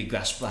really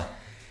grasp that.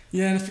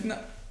 Yeah, and I think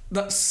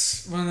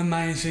that's one of the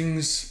main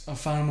things I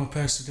found in my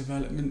personal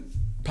development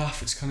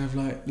path. It's kind of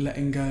like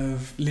letting go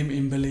of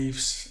limiting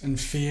beliefs and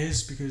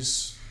fears,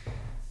 because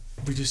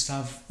we just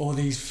have all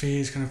these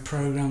fears kind of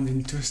programmed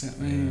into us, don't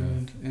we?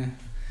 And,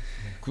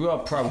 We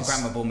are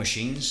programmable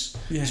machines.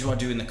 This is what I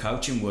do in the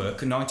coaching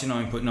work, and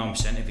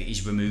 99.9% of it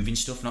is removing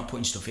stuff, not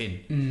putting stuff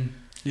in.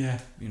 Yeah.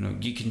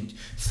 You can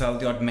throw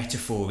the odd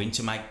metaphor in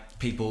to make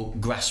people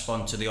grasp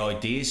onto the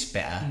ideas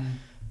better,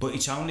 but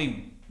it's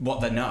only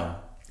what they know.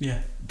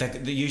 Yeah.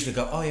 They usually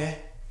go, oh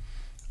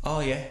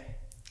yeah.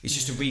 It's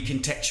just to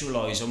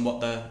recontextualise on what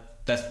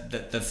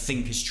they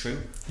think is true.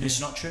 And it's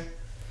not true.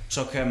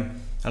 So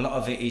a lot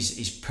of it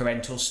is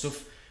parental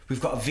stuff. We've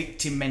got a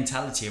victim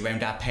mentality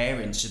around our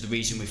parents are the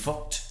reason we're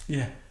fucked.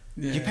 Yeah.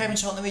 Your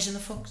parents aren't the reason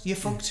they're fucked. You're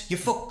fucked. You're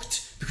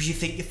fucked because you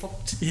think you're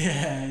fucked.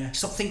 Yeah.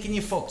 Stop thinking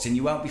you're fucked and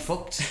you won't be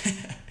fucked.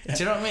 Do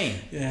you know what I mean?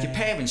 Yeah. Your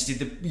parents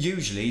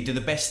usually do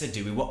the best they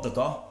do with what they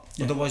got.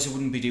 Yeah. Otherwise they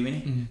wouldn't be doing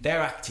it.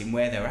 They're acting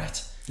where they're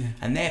at. Yeah.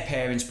 And their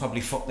parents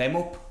probably fucked them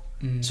up.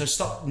 So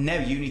stop now.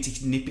 You need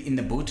to nip it in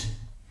the bud,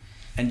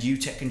 and you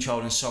take control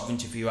and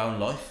sovereignty for your own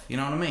life. You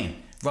know what I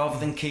mean? Rather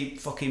than keep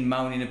fucking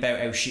moaning about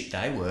how shit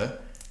they were.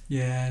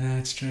 Yeah, no,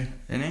 it's true.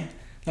 Isn't it?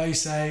 Like you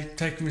say,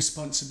 taking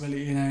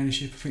responsibility and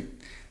ownership, I think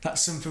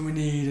that's something we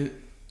need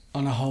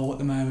on a whole at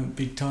the moment,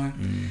 big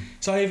time.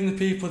 So even the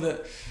people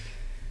that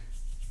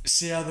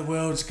see how the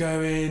world's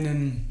going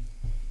and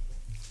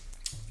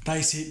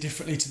they see it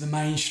differently to the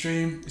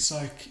mainstream, it's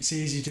like it's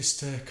easy just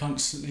to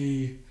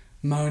constantly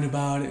moan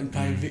about it and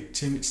play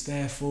victim. It's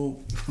their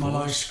fault, my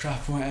life's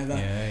crap and whatever.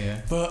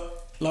 Yeah.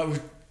 But like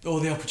with all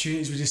the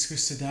opportunities we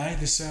discussed today,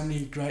 there's so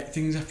many great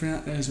things happening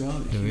out there as well.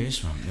 There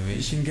is.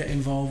 You can get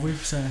involved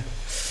with. So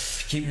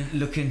keep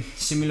looking.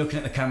 See me looking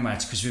at the camera.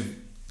 It's because we've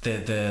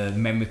the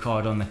memory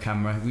card on the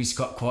camera. We've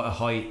got quite a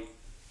high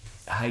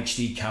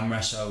HD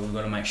camera, so we've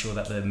got to make sure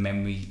that the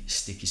memory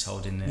stick is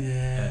holding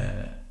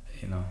the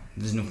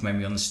there's enough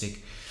memory on the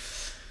stick.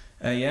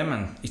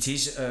 Man, it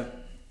is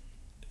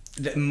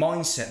the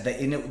mindset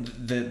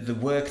that the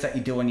work that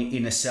you do on your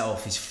inner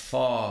self is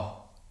far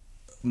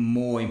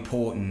more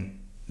important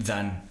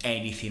than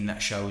anything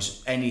that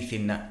shows,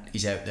 anything that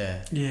is out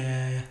there.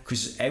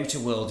 Because outer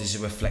world is a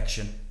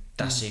reflection.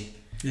 That's it.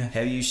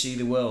 How you see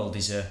the world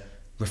is a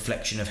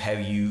reflection of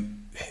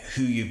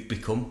who you've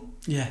become.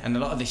 And a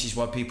lot of this is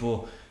why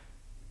people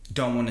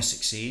don't want to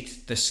succeed.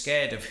 They're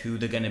scared of who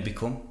they're going to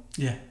become.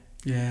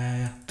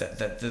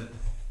 The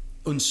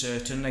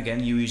uncertain,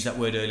 again, you used that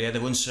word earlier,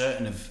 they're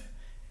uncertain of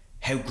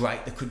how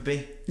great they could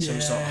be. So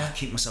it's like, I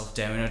keep myself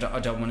down, I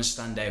don't want to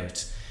stand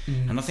out.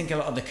 And I think a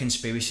lot of the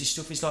conspiracy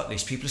stuff is like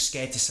this. People are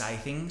scared to say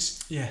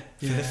things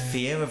for the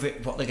fear of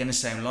it, what they're going to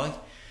sound like.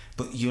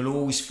 But you'll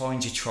always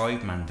find your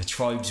tribe, man. The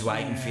tribe's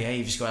waiting for you.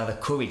 You've just got to have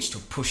the courage to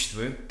push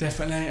through.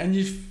 Definitely. And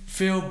you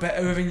feel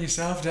better within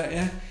yourself, don't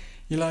you?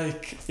 You're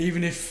like,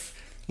 even if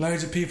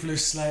loads of people have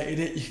slated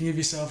it, you can give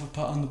yourself a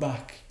pat on the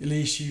back. At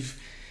least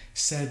you've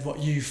said what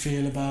you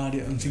feel about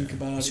it and think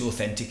about it's it. It's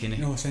authentic,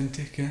 innit?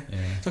 Authentic, yeah.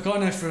 Like, I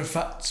know for a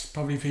fact,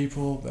 probably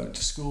people that went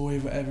to school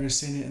with, whatever, have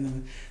seen it and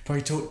then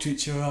probably talk to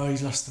each other,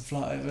 he's lost the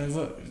flat.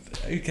 But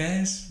who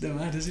cares? Don't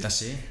matter, does it?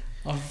 That's it.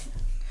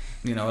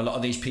 A lot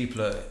of these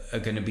people are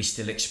going to be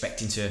still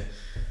expecting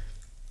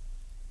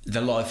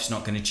their life's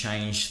not going to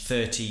change.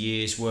 30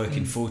 years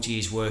working, 40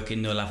 years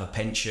working, they'll have a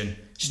pension.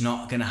 It's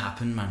not going to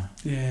happen, man.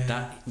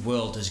 That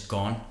world has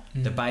gone.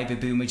 The baby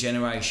boomer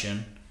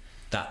generation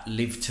that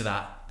lived to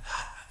that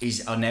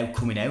are now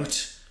coming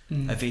out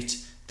of it.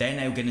 They're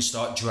now going to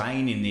start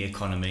draining the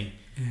economy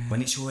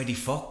when it's already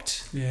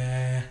fucked. Do you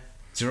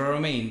know what I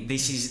mean?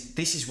 This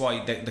is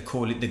why they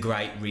call it the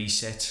Great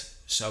Reset,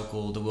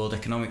 so-called, the World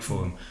Economic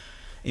Forum.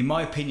 In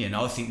my opinion,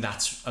 I think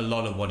that's a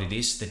lot of what it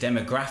is. The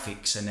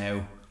demographics are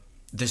now,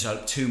 there's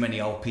too many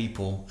old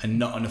people and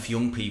not enough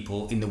young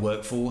people in the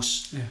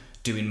workforce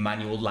doing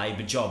manual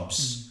labour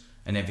jobs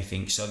and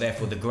everything. So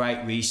therefore the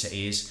Great Reset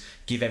is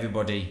give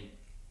everybody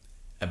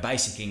a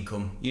basic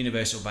income,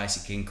 universal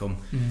basic income.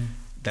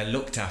 They're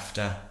looked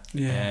after.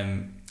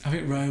 I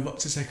think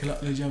robots will take a lot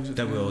of their jobs.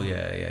 They will,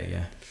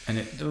 yeah. And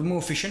they're more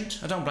efficient.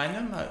 I don't blame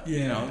them.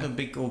 The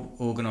big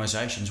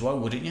organisations, why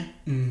wouldn't you?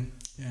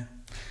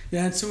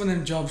 Yeah, and some of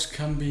them jobs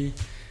can be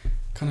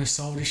kind of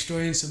soul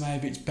destroying, so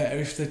maybe it's better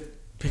if they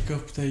pick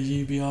up the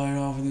UBI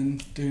rather than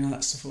doing all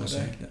that stuff all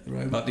day.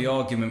 Like the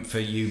argument for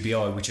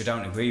UBI, which I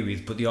don't agree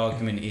with, but the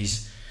argument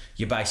is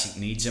your basic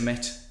needs are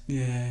met.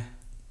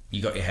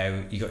 You got your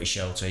house, you got your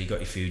shelter, you got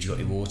your food, you got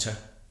your water.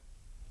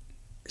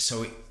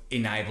 So it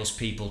enables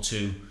people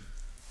to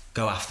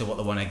go after what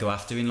they want to go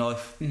after in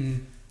life.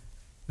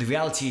 The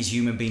reality is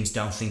human beings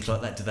don't think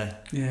like that, do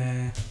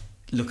they?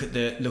 Look at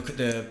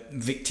the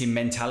victim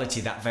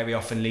mentality that very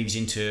often leads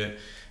into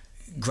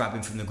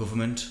grabbing from the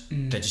government.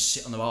 They just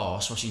sit on their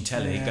arse watching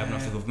telly, grabbing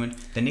off the government.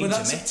 Their needs are met.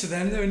 Well, that's up to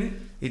them, though, isn't it?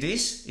 It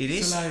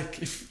is. So,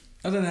 like, if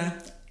I don't know,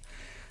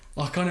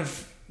 I kind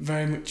of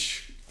very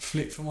much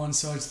flip from one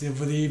side to the other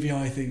with the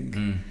EBI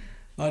thing.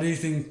 I do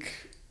think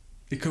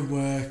it could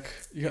work.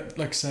 You got,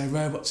 like I say,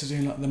 robots are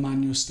doing like the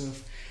manual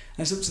stuff,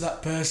 and it's up to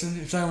that person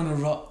if they want to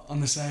rot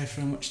on the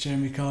sofa and watch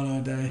Jeremy Kyle all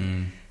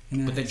day.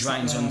 But it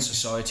drains on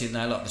society, isn't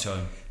they, a lot of the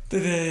time?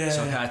 It's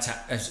like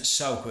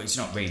our it's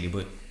not really,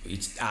 but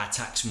it's our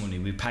tax money,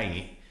 we pay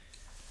it,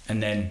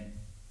 and then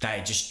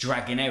they're just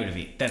dragging out of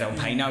it. They don't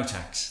pay no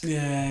tax.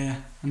 I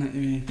know what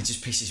you mean. It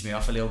just pisses me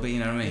off a little bit, you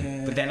know what I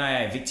mean? But then I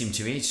am a victim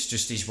to it. It's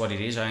just is what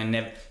it is.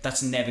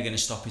 That's never going to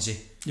stop, is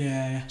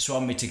it? So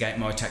I mitigate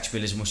my tax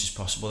bill as much as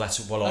possible. That's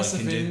what I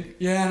can do.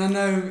 Yeah, and I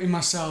know in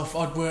myself,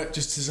 I'd work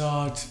just as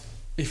hard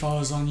if I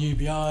was on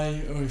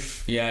UBI or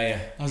if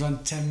I was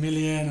on 10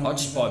 million. I'd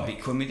just buy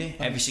Bitcoin with it.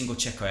 Every single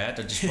check I had,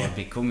 I'd just buy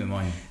Bitcoin with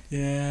mine.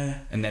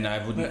 And then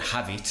I wouldn't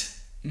have it.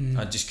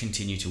 I'd just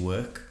continue to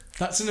work.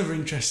 That's another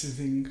interesting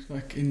thing.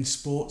 Like in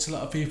sports, a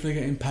lot of people are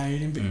getting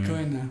paid in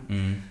Bitcoin now.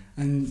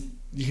 And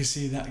you can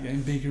see that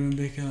getting bigger and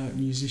bigger, like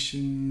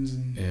musicians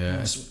and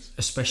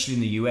especially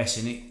in the US,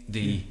 innit?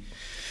 The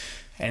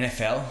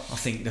NFL, I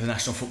think the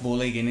National Football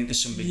League, innit?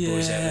 There's some big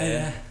boys out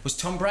there. Was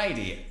Tom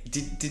Brady,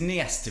 didn't he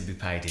ask to be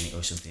paid in it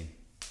or something?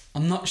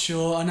 I'm not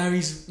sure. I know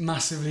he's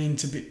massively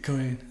into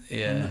Bitcoin.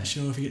 I'm not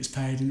sure if he gets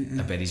paid in it.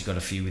 I bet he's got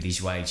a few with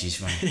his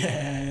wages, man.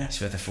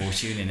 It's worth a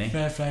fortune, isn't it?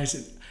 Fair play.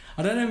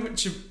 I don't know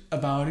much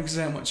about him because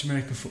I don't watch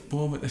American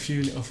football, but the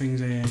few little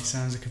things I hear, it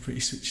sounds like a pretty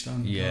switched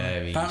on guy.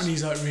 Apparently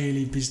he's like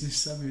really business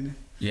savvy, isn't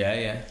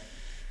he?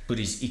 But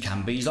he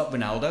can be. He's like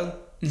Ronaldo.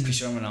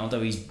 Cristiano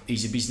Ronaldo,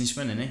 he's a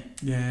businessman, isn't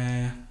he?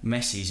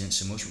 Messi isn't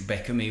so much.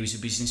 Beckham, he was a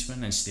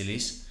businessman and still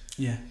is.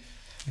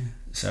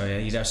 So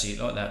you don't see it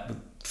like that. But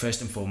first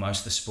and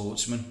foremost, the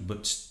sportsman.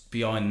 But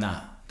behind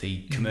that,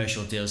 the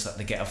commercial deals that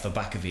they get off the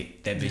back of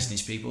it, they're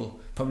business people.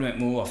 Probably make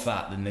more off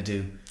that than they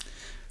do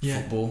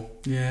football.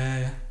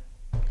 Yeah,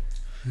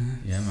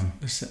 man.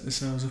 They set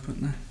themselves up,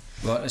 haven't they?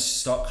 Right, let's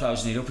start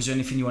closing it up. Is there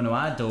anything you want to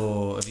add,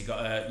 or have you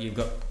got you've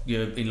got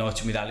your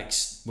Enlighten with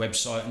Alex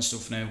website and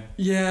stuff now?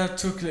 Yeah, I'll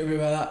talk a little bit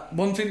about that.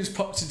 One thing that's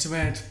popped into my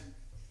head,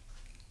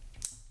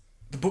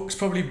 the book's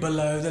probably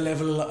below the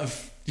level a lot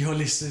of your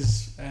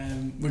listeners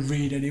would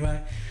read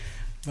anyway,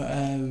 but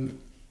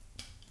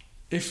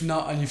if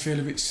not and you feel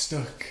a bit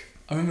stuck,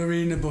 I remember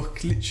reading a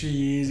book literally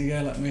years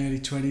ago, like my early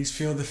 20s,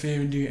 Feel the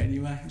Fear and Do It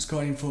Anyway. It's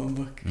quite an important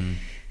book.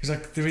 It's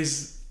like there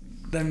is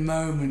them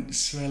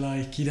moments where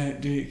like you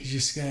don't do it because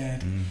you're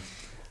scared.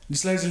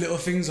 There's loads of little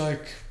things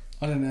like,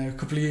 I don't know, a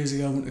couple of years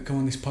ago I wanted to come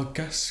on this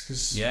podcast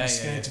because I was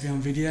scared to be on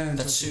video. And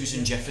that's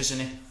Susan Jeffers,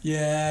 isn't it?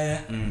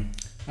 Yeah.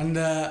 And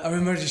I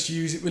remember I just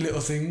use it with little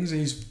things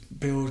and just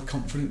build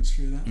confidence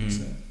through that.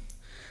 So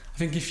I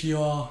think if you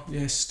are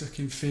stuck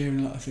in fear and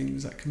a lot of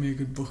things, that can be a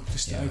good book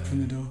just to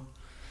open the door.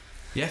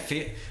 Yeah,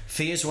 fear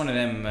is one of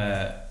them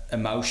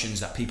emotions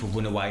that people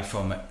run away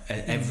from at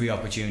every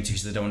opportunity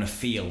because they don't want to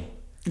feel.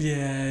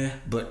 Yeah.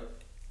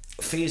 But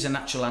fear is a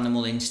natural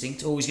animal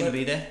instinct, always going to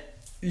be there.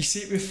 You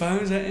see it with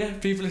phones, don't you?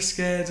 People are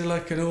scared of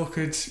like an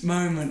awkward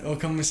moment or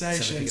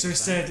conversation. So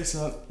instead it's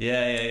like...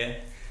 Yeah.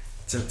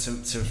 To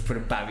put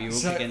a barrier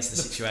up against the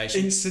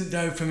situation. Instant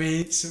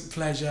dopamine, instant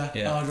pleasure.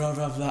 Yeah. I'd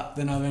rather have that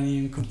than have any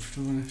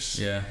uncomfortableness.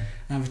 Yeah.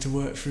 And having to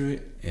work through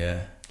it.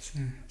 Yeah. So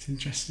it's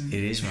interesting.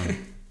 It is, man.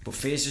 But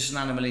fear's just an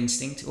animal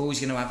instinct. Always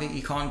going to have it.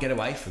 You can't get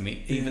away from it.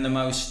 Even the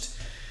most,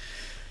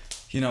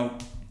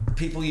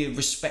 people you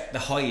respect the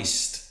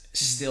highest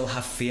still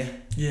have fear.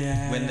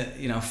 Yeah.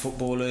 When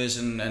footballers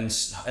and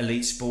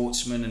elite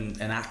sportsmen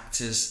and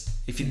actors,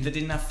 if they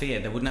didn't have fear,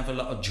 they wouldn't have a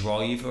lot of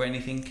drive or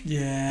anything.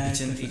 Yeah.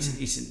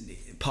 It's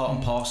part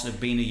and parcel of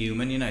being a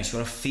human. You've got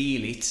to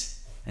feel it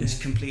and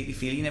just completely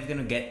feel it. You're never going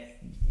to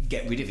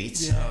get rid of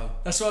it. Yeah. So.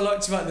 That's what I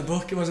liked about the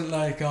book. It wasn't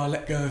like,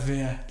 let go of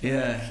fear.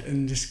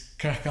 And just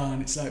crack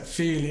on. It's like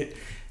feel it,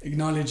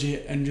 acknowledge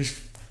it, and just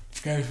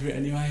go for it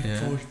anyway.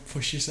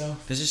 Push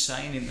yourself. There's a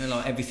saying, isn't there,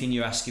 like everything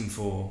you're asking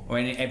for or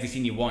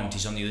everything you want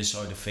is on the other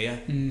side of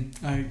fear.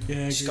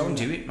 Just go and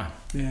do it, man.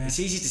 It's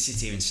easy to sit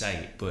here and say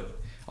it, but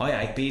I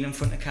hate being in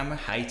front of the camera,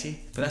 hate it,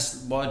 but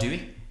that's why I do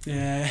it.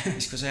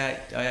 It's because I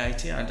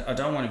hate it. I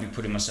don't want to be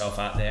putting myself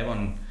out there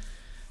on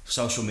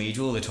social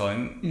media all the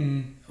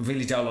time. I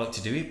really don't like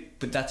to do it,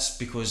 but that's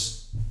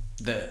because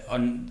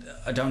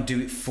I don't do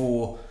it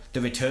for the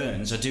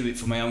returns. I do it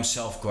for my own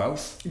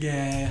self-growth. You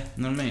know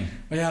what I mean?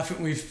 Well, I think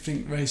we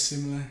think very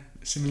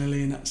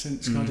similarly in that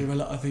sense. I do a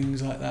lot of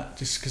things like that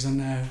just because I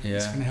know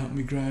it's going to help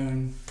me grow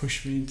and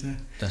push me into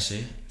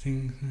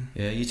things.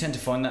 You tend to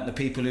find that the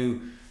people who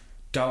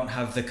don't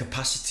have the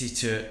capacity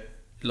to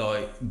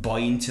like buy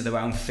into their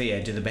own fear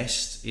do the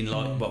best in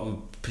like what we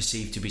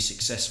perceive to be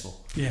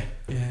successful. You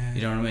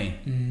know what I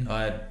mean?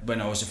 When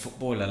I was a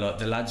footballer, like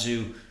the lads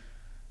who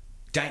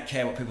don't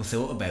care what people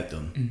thought about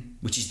them,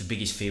 which is the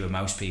biggest fear of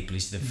most people,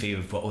 is the fear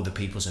of what other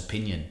people's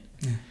opinion.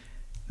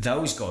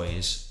 Those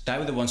guys, they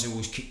were the ones who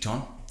always kicked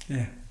on.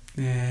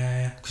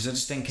 Because I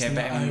just didn't care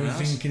about anyone else.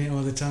 Overthinking it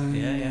all the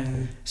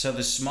time. So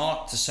the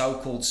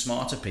so-called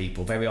smarter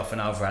people very often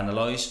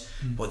overanalyse.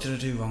 What did I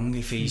do wrong?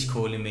 If he's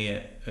calling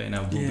me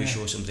rubbish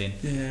or something,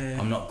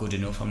 I'm not good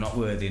enough. I'm not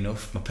worthy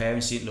enough. My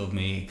parents didn't love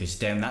me because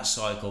down that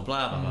cycle,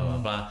 blah blah blah blah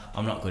blah.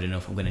 I'm not good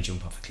enough. I'm going to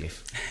jump off a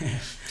cliff. Do you know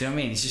what I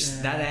mean? It's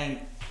just that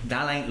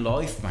ain't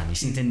life, man. You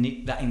just need to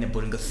nip that in the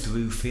bud and go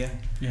through fear.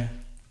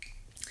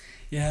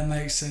 Yeah, it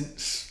makes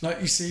sense.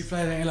 Like you see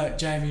players like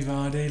Jamie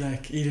Vardy,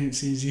 like he didn't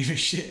seem to give a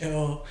shit at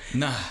all.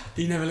 Nah.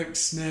 He never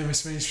looks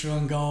nervous when he's through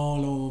on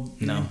goal or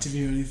an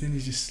interview or anything.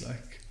 He's just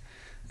like,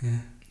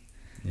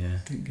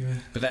 Don't give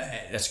a... But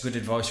that's good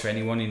advice for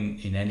anyone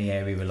in any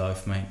area of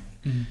life, mate.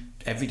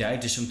 Every day,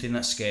 do something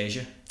that scares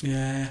you.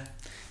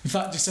 In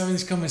fact, just having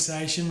this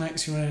conversation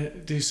makes me want to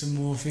do some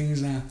more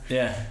things now.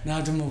 Now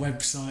I've done my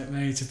website,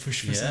 maybe to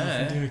push myself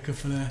and do a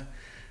couple of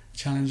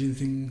challenging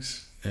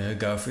things.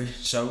 Go for it.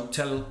 So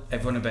tell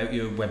everyone about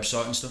your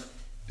website and stuff.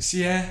 So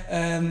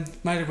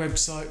made a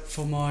website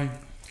for my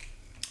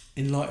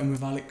Enlighten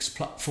with Alex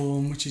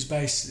platform, which is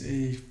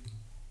basically,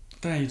 I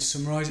don't know how to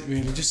summarise it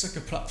really, just like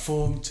a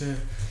platform to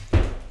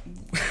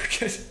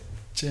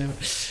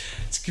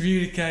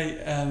communicate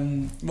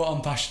what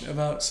I'm passionate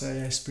about.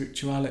 So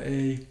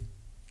spirituality,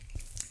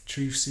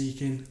 truth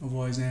seeking,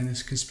 otherwise known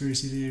as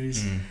conspiracy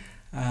theories,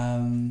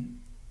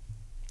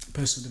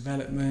 personal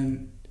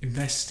development,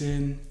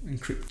 investing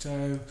and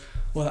crypto,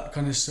 all that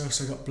kind of stuff.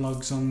 So I got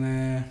blogs on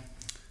there.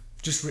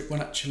 Just wrote one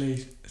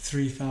actually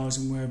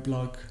 3,000 word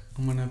blog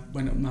on when I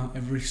went up Mount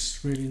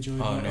Everest. Really enjoyed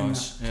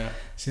nice. That.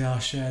 So I'll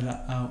share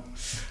that out.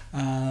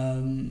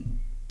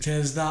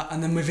 There's that,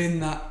 and then within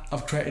that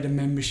I've created a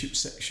membership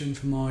section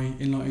for my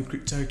Enlightened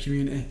Crypto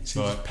community. So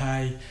you just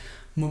pay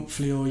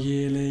monthly or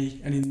yearly,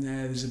 and in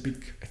there's a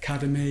big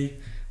academy,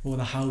 all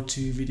the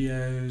how-to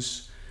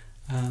videos,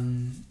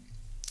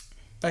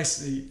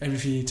 basically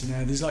everything you need to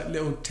know. There's like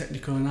little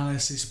technical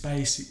analysis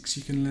basics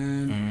you can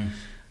learn,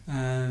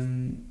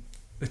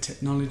 the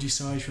technology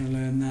side if you want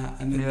to learn that,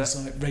 and then there's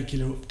like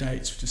regular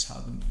updates with just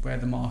where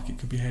the market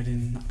could be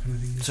heading, that kind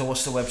of thing. So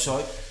what's the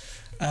website?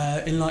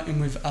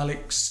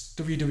 Enlightenwithalex.com.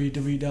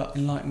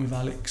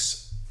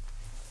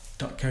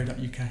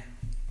 www.enlightenwithalex.co.uk.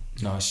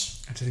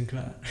 Nice. I had to think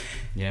about it.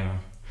 Yeah, man.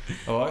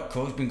 All right,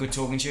 cool. It's been good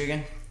talking to you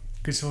again.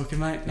 Good talking,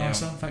 mate.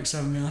 Nice one. Thanks for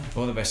having me on.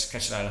 All the best.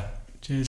 Catch you later. Cheers.